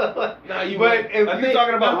know? Nah, you but would- if I you're think-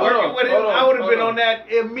 talking about no, hold working on, with him, hold on, I would have hold been on. on that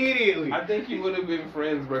immediately. I think you would have been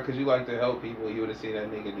friends, bro, because you like to help people. You would have seen that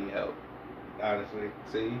nigga need help. Honestly.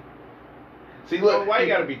 See, look. Well, why you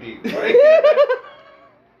gotta be deep? Right?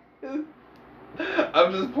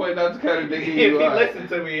 I'm just pointing out the kind of nigga If you he are. listened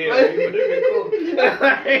to me, yeah, he would have been cool.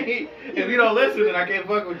 If you don't listen, then I can't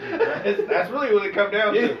fuck with you. That's really what it comes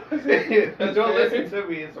down to. If you don't listen to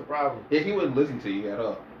me, it's a problem. Yeah, he wouldn't listen to you at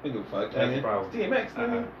all. He give a fuck. That's nigga. the problem. It's DMX,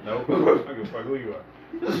 nigga. Nope. I don't give a fuck who you are.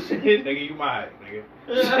 Nigga, you my height, nigga.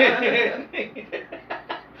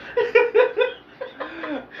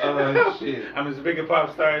 Oh shit. I'm as big a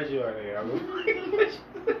pop star as you are, nigga.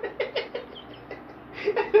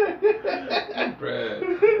 Bruh.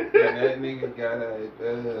 And that nigga got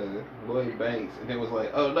Lloyd Banks, and it was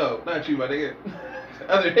like, oh no, not you, my nigga.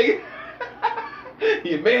 Other nigga.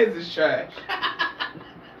 Your man's is trash.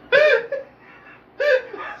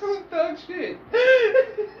 Some dog shit.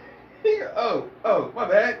 Oh, my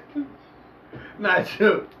bad. Not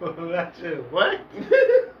you. Not you. What?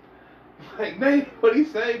 Like, name what he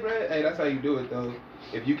say, bruh? Hey, that's how you do it, though.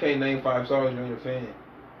 If you can't name 5 songs, you ain't a fan.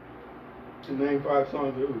 To name 5 songs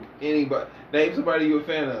of who? Anybody. Name somebody you a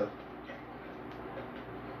fan of.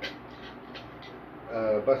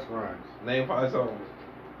 Busta Rhymes. Name 5 songs.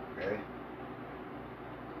 Okay.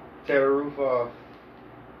 Tear the Roof Off.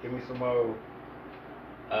 Give me some more.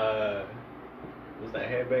 What's that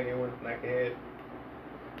headbanging one? Knock your head.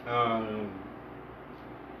 Oh,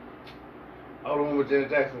 the one with Janet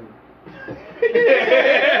Jackson.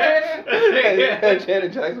 Hey, That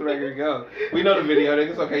Janet Jackson record go. We know the video,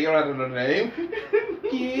 niggas. Okay, you don't have to know the name.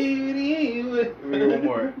 Get in. Let me get one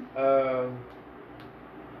more.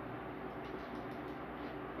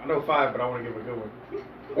 I know 5, but I want to give a good one.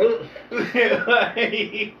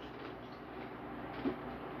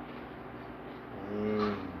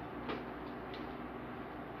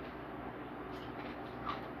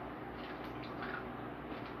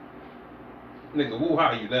 Nigga, woo,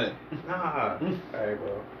 how you done? Nah. Alright,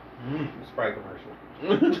 bro. Sprite commercial.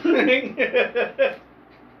 But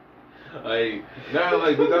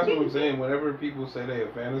that's what I'm saying. Whenever people say they a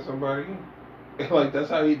fan of somebody, like that's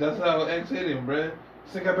how X hit him, bruh.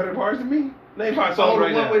 Think I better bars than me? Name 5 songs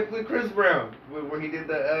right now. With Chris Brown, where he did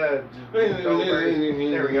the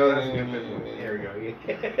there we go. That's a good one. There we go. Yeah.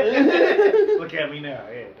 Look at me now.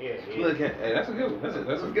 Yeah. Look at, hey, that's a good one.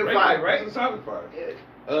 That's a good great 5, one. right? That's a solid 5. Yeah.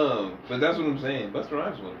 But that's what I'm saying. Busta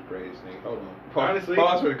Rhymes is one of the greatest things. Hold on. Honestly,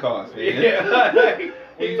 pause for the cause. Yeah.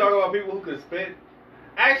 When you talk about people who could spit,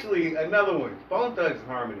 actually another one, Bone Thugs and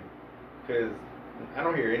Harmony, because I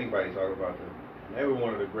don't hear anybody talk about them. They were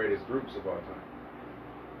one of the greatest groups of all time.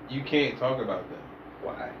 You can't talk about them.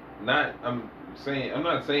 Why? I'm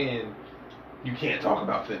not saying you can't talk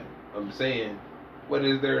about them. I'm saying, what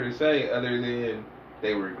is there to say other than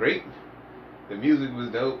they were great, the music was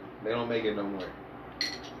dope, they don't make it no more.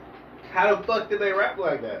 How the fuck did they rap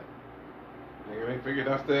like that? Nigga, they figured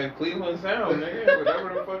out that Cleveland sound, nigga.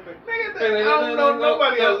 Whatever the fuck they... Nigga, I don't know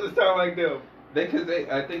nobody else that sound like them. I think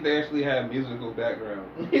they actually had musical background.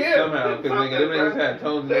 Yeah. Somehow, because them niggas had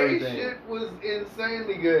tones and everything. Their shit was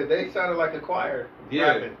insanely good. They sounded like a choir.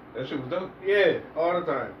 Yeah. Rapping. That shit was dope. Yeah, all the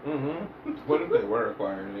time. Mm-hmm. What if they were a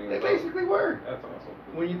choir? They basically were. That's awesome.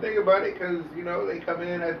 When you think about it, because, they come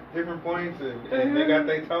in at different points and they got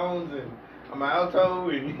their tones and I'm an alto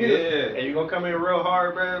and and you're going to come in real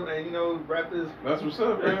hard, bro, and, rap this. That's what's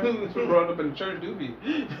up, bro. That's what brought up in the church, doobie.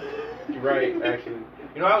 Right, actually.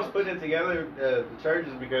 I was putting it together, the church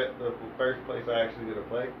is because the first place I actually did a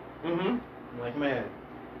play. Mm-hmm. I'm like, man.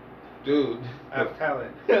 Dude. I have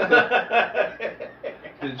talent. The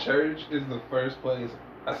church is the first place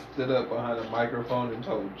I stood up behind a microphone and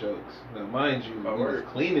told jokes. Now, mind you, we was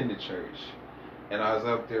cleaning the church. And I was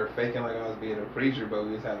up there faking like I was being a preacher, but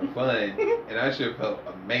we was having fun. And that shit felt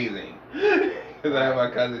amazing. Because I had my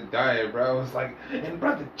cousin dying, bro. I was like, and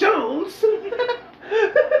Brother Jones.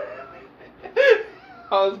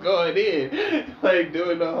 I was going in, like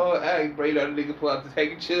doing the whole act. Bro, the nigga pull out the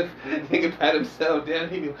handkerchief, nigga pat himself down.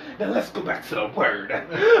 He go, now let's go back to the word.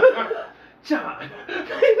 John.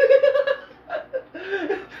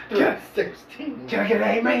 John 16. Can I get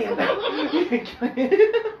an amen?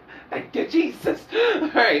 Thank you, Jesus. All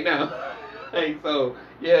right, now. So,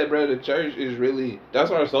 yeah, bro, the church is really,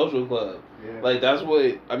 that's our social club. Yeah. Like, that's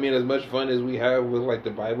what, as much fun as we have with, like,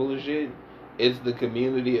 the Bible and shit, it's the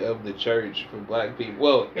community of the church for black people.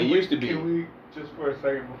 Well, it used to be. Can we, just for a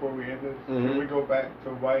second before we end this, can we go back to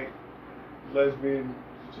white, lesbian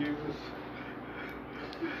Jesus?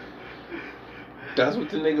 That's what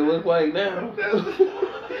the nigga look like now.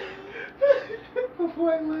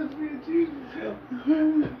 White lesbian Jesus, yo.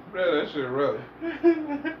 Bro, that shit rough.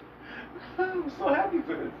 I'm so happy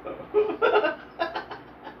for this though.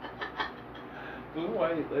 The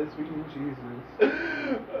white lesbian Jesus.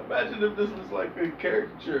 Imagine if this was like a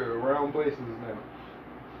caricature around places now.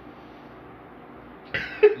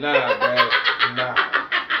 Nah, bro. Nah.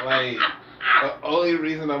 Like, the only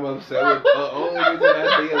reason I'm upset with, the only reason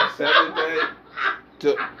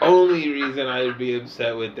I'd be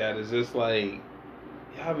upset with that is just like,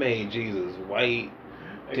 y'all made Jesus white,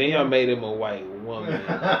 then y'all made him a white woman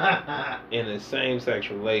in a same-sex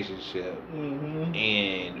relationship,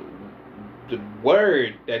 and the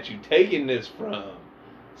word that you taking this from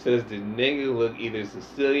says the nigga look either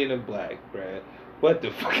Sicilian or black, bruh. What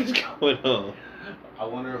the fuck is going on? I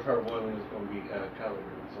wonder if her woman is gonna be colored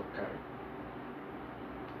in some kind.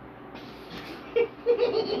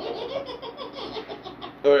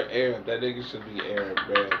 Or Arab. That nigga should be Arab,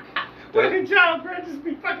 bruh. Fucking child, bruh, just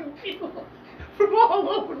be fucking people from all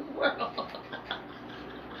over the world.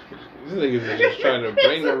 These niggas are just trying to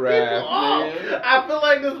bring the wrath, man. I feel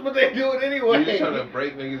like this is what they doing anyway. You're just trying to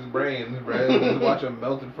break niggas' brains, bruh. Just watch them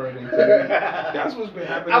melt in front of their TV. That's what's been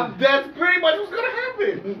happening. That's pretty much what's gonna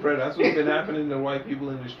happen. Bruh, that's what's been happening to white people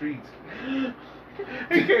in the streets. I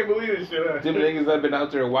can't believe this shit. Them niggas that been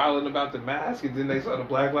out there wilding about the mask, and then they saw the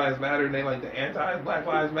Black Lives Matter, and they like the anti-Black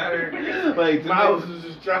Lives Matter. Like, mouths is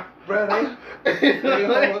just dropping. Bro,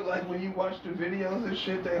 they all, like when you watch the videos and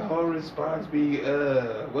shit, their whole response be,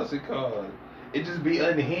 what's it called? it just be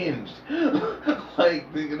unhinged.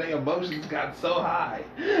 Like their emotions got so high,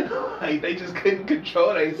 like they just couldn't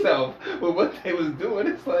control themselves with what they was doing.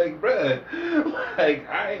 It's like, bruh,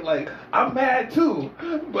 like I'm mad too,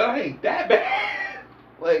 but I ain't that bad.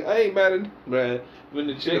 Like I ain't mad at, bruh. When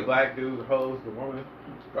the chick, black dude hosed the woman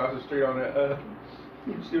across the street on that,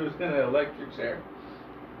 she was in an electric chair.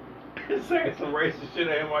 Saying some racist shit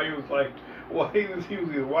at him while he was like, he was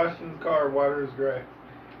either washing his car or watering his grass.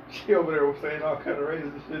 She over there was saying all kind of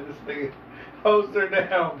racist shit. This nigga hosed her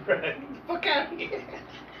down, bro. Get the fuck out of here.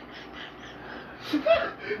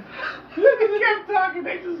 They kept talking,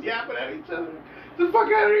 they just yapping at each other. Get the fuck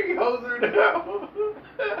out of here, he hosed her down.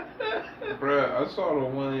 Bruh, I saw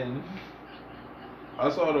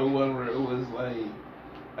the one where it was like,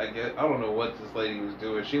 I guess, I don't know what this lady was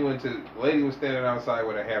doing. The lady was standing outside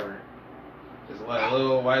with a hammer. This like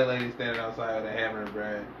little white lady standing outside with a hammer,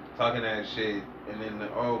 bruh, talking that shit. And then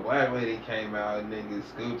the old black lady came out and nigga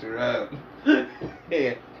scooped her up.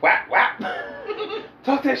 Yeah, whap, whap.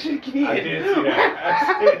 Talk that shit again. I did see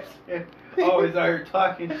that. Always out here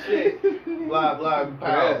talking shit. Blah, blah,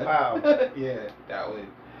 pow, pow. Yeah, that one.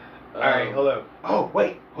 Alright, hold up. Oh,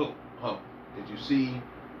 wait. Hold. Did you see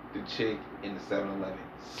the chick in the 7-Eleven?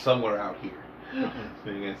 Somewhere out here.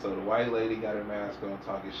 So the white lady got her mask on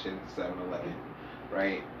talking shit at the 7-Eleven.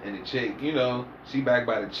 Right? And the chick, you know, she back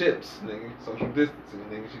by the chips, nigga. Social distancing,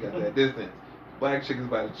 nigga. She got that distance. Black chick is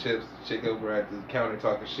by the chips. The chick over at the counter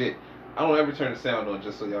talking shit. I don't ever turn the sound on,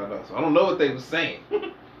 just so y'all know. So I don't know what they was saying.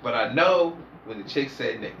 But I know when the chick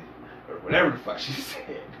said nigga. Or whatever the fuck she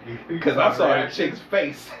said. Because I saw the chick's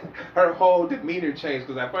face. Her whole demeanor changed.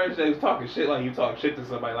 Because at first they was talking shit like you talk shit to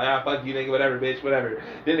somebody. Like, fuck you nigga, whatever, bitch, whatever.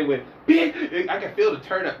 Then it went, bitch. I can feel the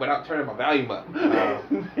turn up without turning my volume up.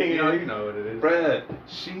 You know what it is. Bruh,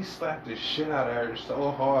 she slapped the shit out of her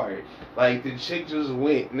so hard. Like, the chick just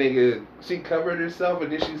went, nigga. She covered herself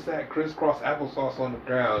and then she sat crisscross applesauce on the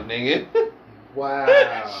ground, nigga. Wow.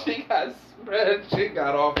 She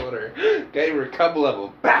got off on her. Gave her a couple of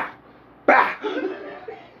them. Bah! Bah!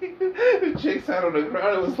 The chick sat on the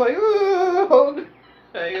ground and was like, oh.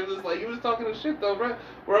 Hey, it was just like, you was talking to shit though, bro.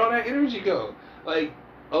 Where all that energy go? Like,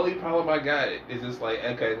 only problem I got is just like,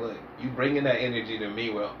 okay, look, you bringing that energy to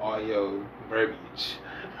me with all your verbiage,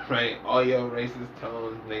 right? All your racist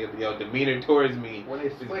tones, nigga, your demeanor towards me. When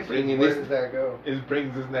it's switching, where does that go? It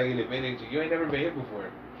brings this negative energy. You ain't never been here before.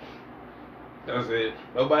 That's it.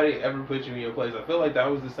 Nobody ever put you in your place. I feel like that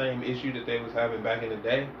was the same issue that they was having back in the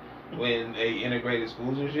day when they integrated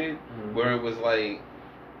schools and shit, where it was like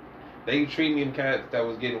they treating them cats that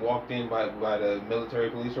was getting walked in by the military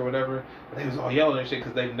police or whatever, but they was all yelling and shit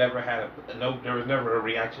because they've never had there was never a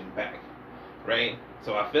reaction back, right?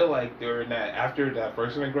 So I feel like during that, after that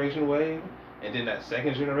first integration wave, and then that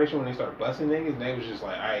second generation when they started busting niggas, they was just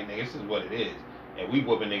like, all right, nigga, this is what it is, and we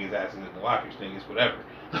whooping niggas asses in the lockers, niggas, whatever.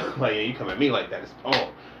 Like, yeah, you come at me like that, it's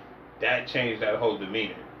that changed that whole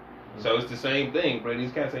demeanor. So it's the same thing, bro.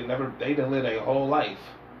 These cats they done lived their whole life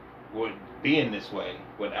with being this way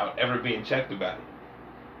without ever being checked about it,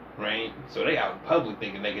 right? So they out in public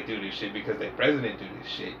thinking they can do this shit because their president do this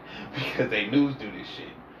shit, because they news do this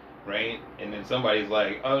shit, right? And then somebody's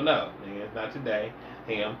like, oh no, nigga, not today,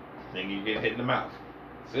 him, nigga, you get hit in the mouth.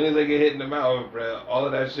 As soon as they get hit in the mouth, bro, all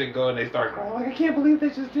of that shit go and they start crying like, I can't believe they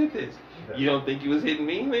just did this. You don't think you was hitting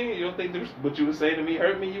me, nigga? You don't think what you was saying to me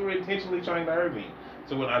hurt me? You were intentionally trying to hurt me.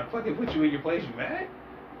 So when I fucking put you in your place, you mad?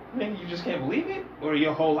 Man, you just can't believe it? Or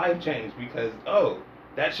your whole life changed because, oh,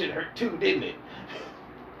 that shit hurt too, didn't it?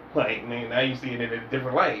 Like, man, now you see it in a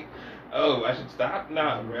different light. Oh, I should stop?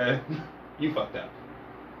 Nah, bruh. You fucked up.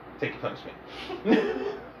 Take your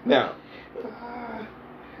punishment. Now.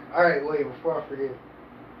 Alright, wait, before I forget.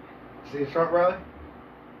 See the Trump rally?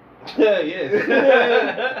 Yes.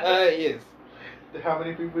 Yes. How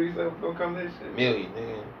many people you said was gonna come to this shit? Million,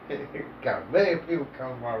 nigga. Got a million people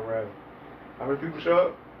come to my rally. How many people show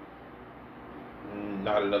up?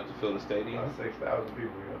 Not enough to fill the stadium. About 6,000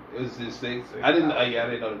 people. Yeah. It was just 6. I didn't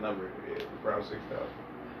know the number. Yeah, around 6,000.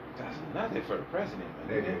 That's nothing for the president,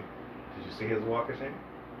 man. Did you see his walk of shame?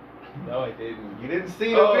 No, I didn't. You didn't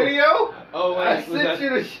see the video? Oh, wait. I sent you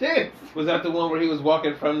the shit. Was that the one where he was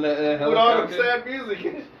walking from the helicopter? With all the sad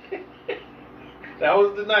music. That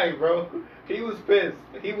was the night, bro. He was pissed.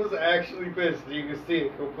 He was actually pissed. You can see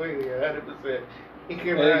it completely, 100%. He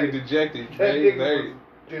came out dejected. That nigga was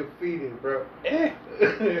defeated, bro. Yeah.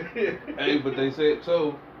 Hey, but they said,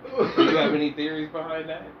 so, do you have any theories behind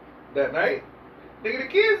that? That night? Nigga, the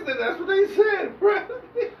kids did. That's what they said, bro.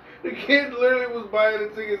 The kid literally was buying the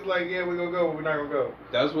tickets like, yeah, we're gonna go, but we're not gonna go.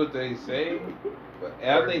 That's what they say. But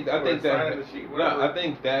I think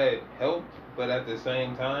that helped, but at the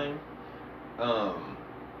same time,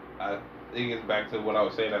 I think it's back to what I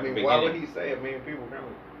was saying at the beginning. Why would he say 1 million people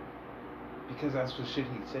coming? Because that's what shit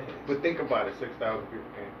he says. But think about it, 6,000 people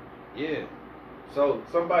came. Yeah. So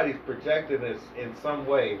somebody's projecting this in some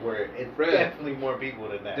way where it's definitely more people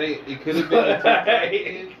than that. It could have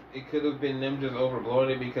been it could have been them just overblowing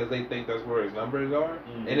it because they think that's where his numbers are.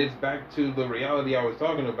 Mm-hmm. And it's back to the reality I was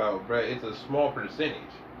talking about, bruh. It's a small percentage.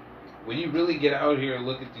 When you really get out here and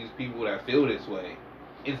look at these people that feel this way,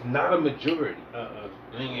 it's not a majority. I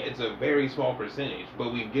mean, it's a very small percentage.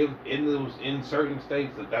 But we give in certain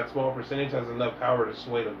states that small percentage has enough power to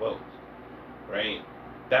sway the votes, right?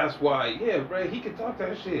 That's why, bro, he could talk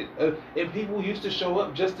that shit. And people used to show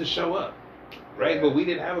up just to show up, right? Yeah. But we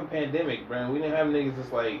didn't have a pandemic, bro. We didn't have niggas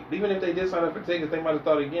that's like, even if they did sign up for tickets, they might have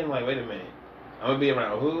thought again, like, wait a minute, I'm gonna be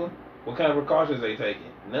around who? What kind of precautions they taking?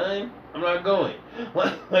 None. I'm not going.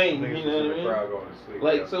 Like, you know what I mean? Going to sleep,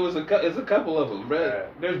 like, so it's a couple of them, bro. Yeah.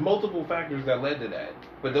 There's multiple factors that led to that.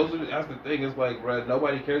 But that's the thing. It's like, bro,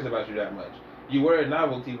 nobody cares about you that much. You were a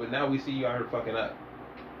novelty, but now we see you out here fucking up.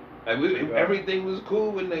 Like everything was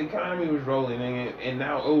cool when the economy was rolling, and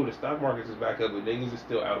now the stock market is back up, but niggas is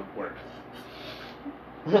still out of work.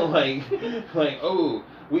 like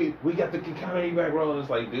we got the economy back rolling.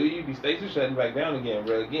 It's like, dude, these states are shutting back down again,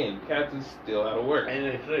 bro. Again, cats is still out of work. And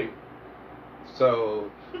they sick.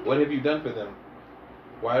 So what have you done for them?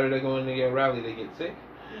 Why are they going to your rally? They get sick.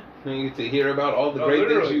 To hear about all the great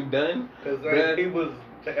things you've done. Because he was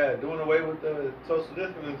doing away with the social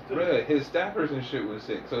distancing too. Bruh, his staffers and shit was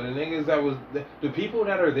sick. So the niggas that was the people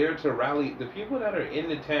that are there to rally, the people that are in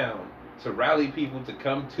the town to rally people to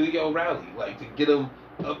come to your rally, like to get them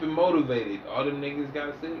up and motivated. All them niggas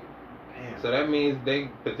got sick. Damn. So that means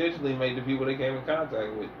they potentially made the people they came in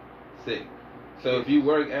contact with sick. So if you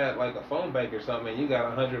work at like a phone bank or something and you got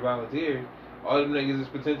 100 volunteers, all them niggas is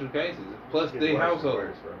potential cases. Plus the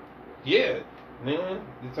households. Yeah, man.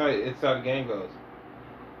 It's how the game goes.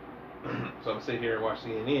 So I'm sitting here and watch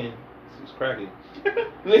CNN. It's cracking.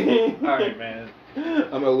 Alright, man.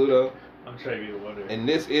 I'm Ludo. I'm Trey Wonder. And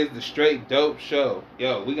this is the Straight Dope Show.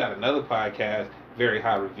 Yo, we got another podcast, very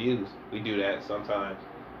high reviews. We do that sometimes.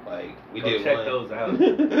 Like we did check one. Those out.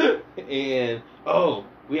 And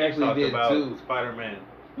we actually talked did about two. Spider-Man.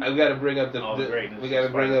 I gotta bring up the greatness. We gotta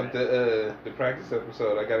bring up the practice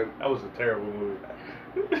episode. That was a terrible movie.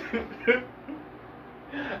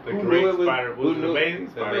 The Who great knew it was, Spider was an amazing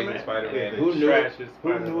Spider-Man. Who knew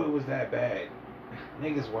it was that bad?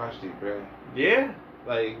 Niggas watched it, bro. Yeah.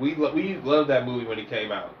 Like we loved that movie when it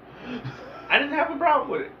came out. I didn't have a problem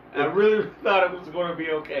with it. I really thought it was going to be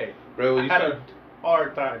okay. Bro, when you had a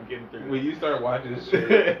hard time getting through. When you start watching this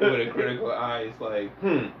shit with a critical eye, it's like,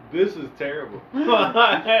 this is terrible.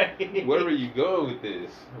 Where are you going with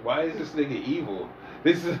this? Why is this nigga evil?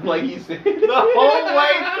 This is like he said the whole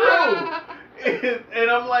way through.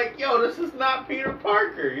 And I'm like, yo, this is not Peter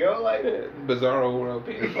Parker, yo. Like Bizarro World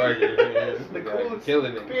Peter Parker. This is the coolest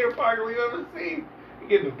Peter Parker we've ever seen. He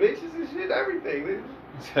getting the bitches and shit, everything.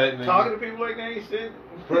 Talking to people like that and shit.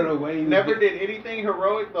 Never did anything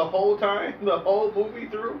heroic the whole time, the whole movie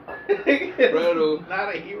through.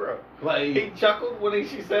 Not a hero. Like he chuckled when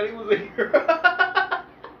she said he was a hero.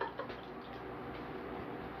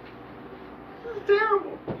 This is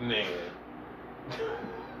terrible. Man.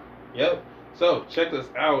 Yep. So check us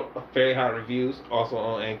out. Very high reviews. Also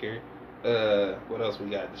on Anchor. What else we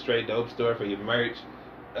got? The Straight Dope Store for your merch.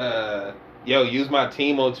 Use my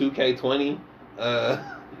team on 2K20.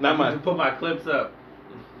 Put my clips up.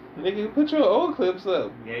 Nigga, put your old clips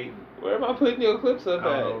up. Yeah. Where am I putting your clips up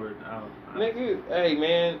at? Nigga, hey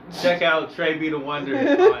man. Check out Trey B the Wonder on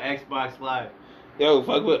Xbox Live. Yo,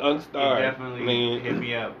 fuck with Unkstar. Definitely hit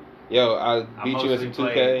me up. Yo, I beat you in some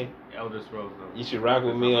 2K. Elder Scrolls though. You should rock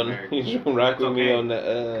with me on. You should rock with me on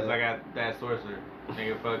the. Cause I got that sorcerer.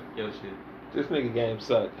 Nigga, fuck your shit. This nigga game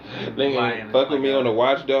suck. Nigga, fuck with me on the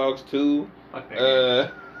Watch Dogs 2. Fuck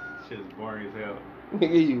that. Shit is boring as hell.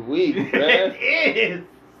 Nigga, you weak, bruh. It is.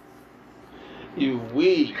 You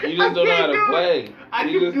weak. You just don't know how to play. I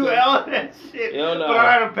can do all of that shit. You don't know but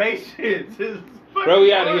I don't have patience. Bro,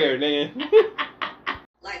 we out of here, nigga.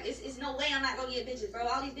 Like, it's no way I'm not gonna get bitches, bro.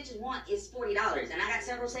 All these bitches want is $40, and I got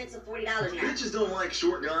several sets of $40 now. Bitches don't like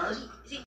short guys. See,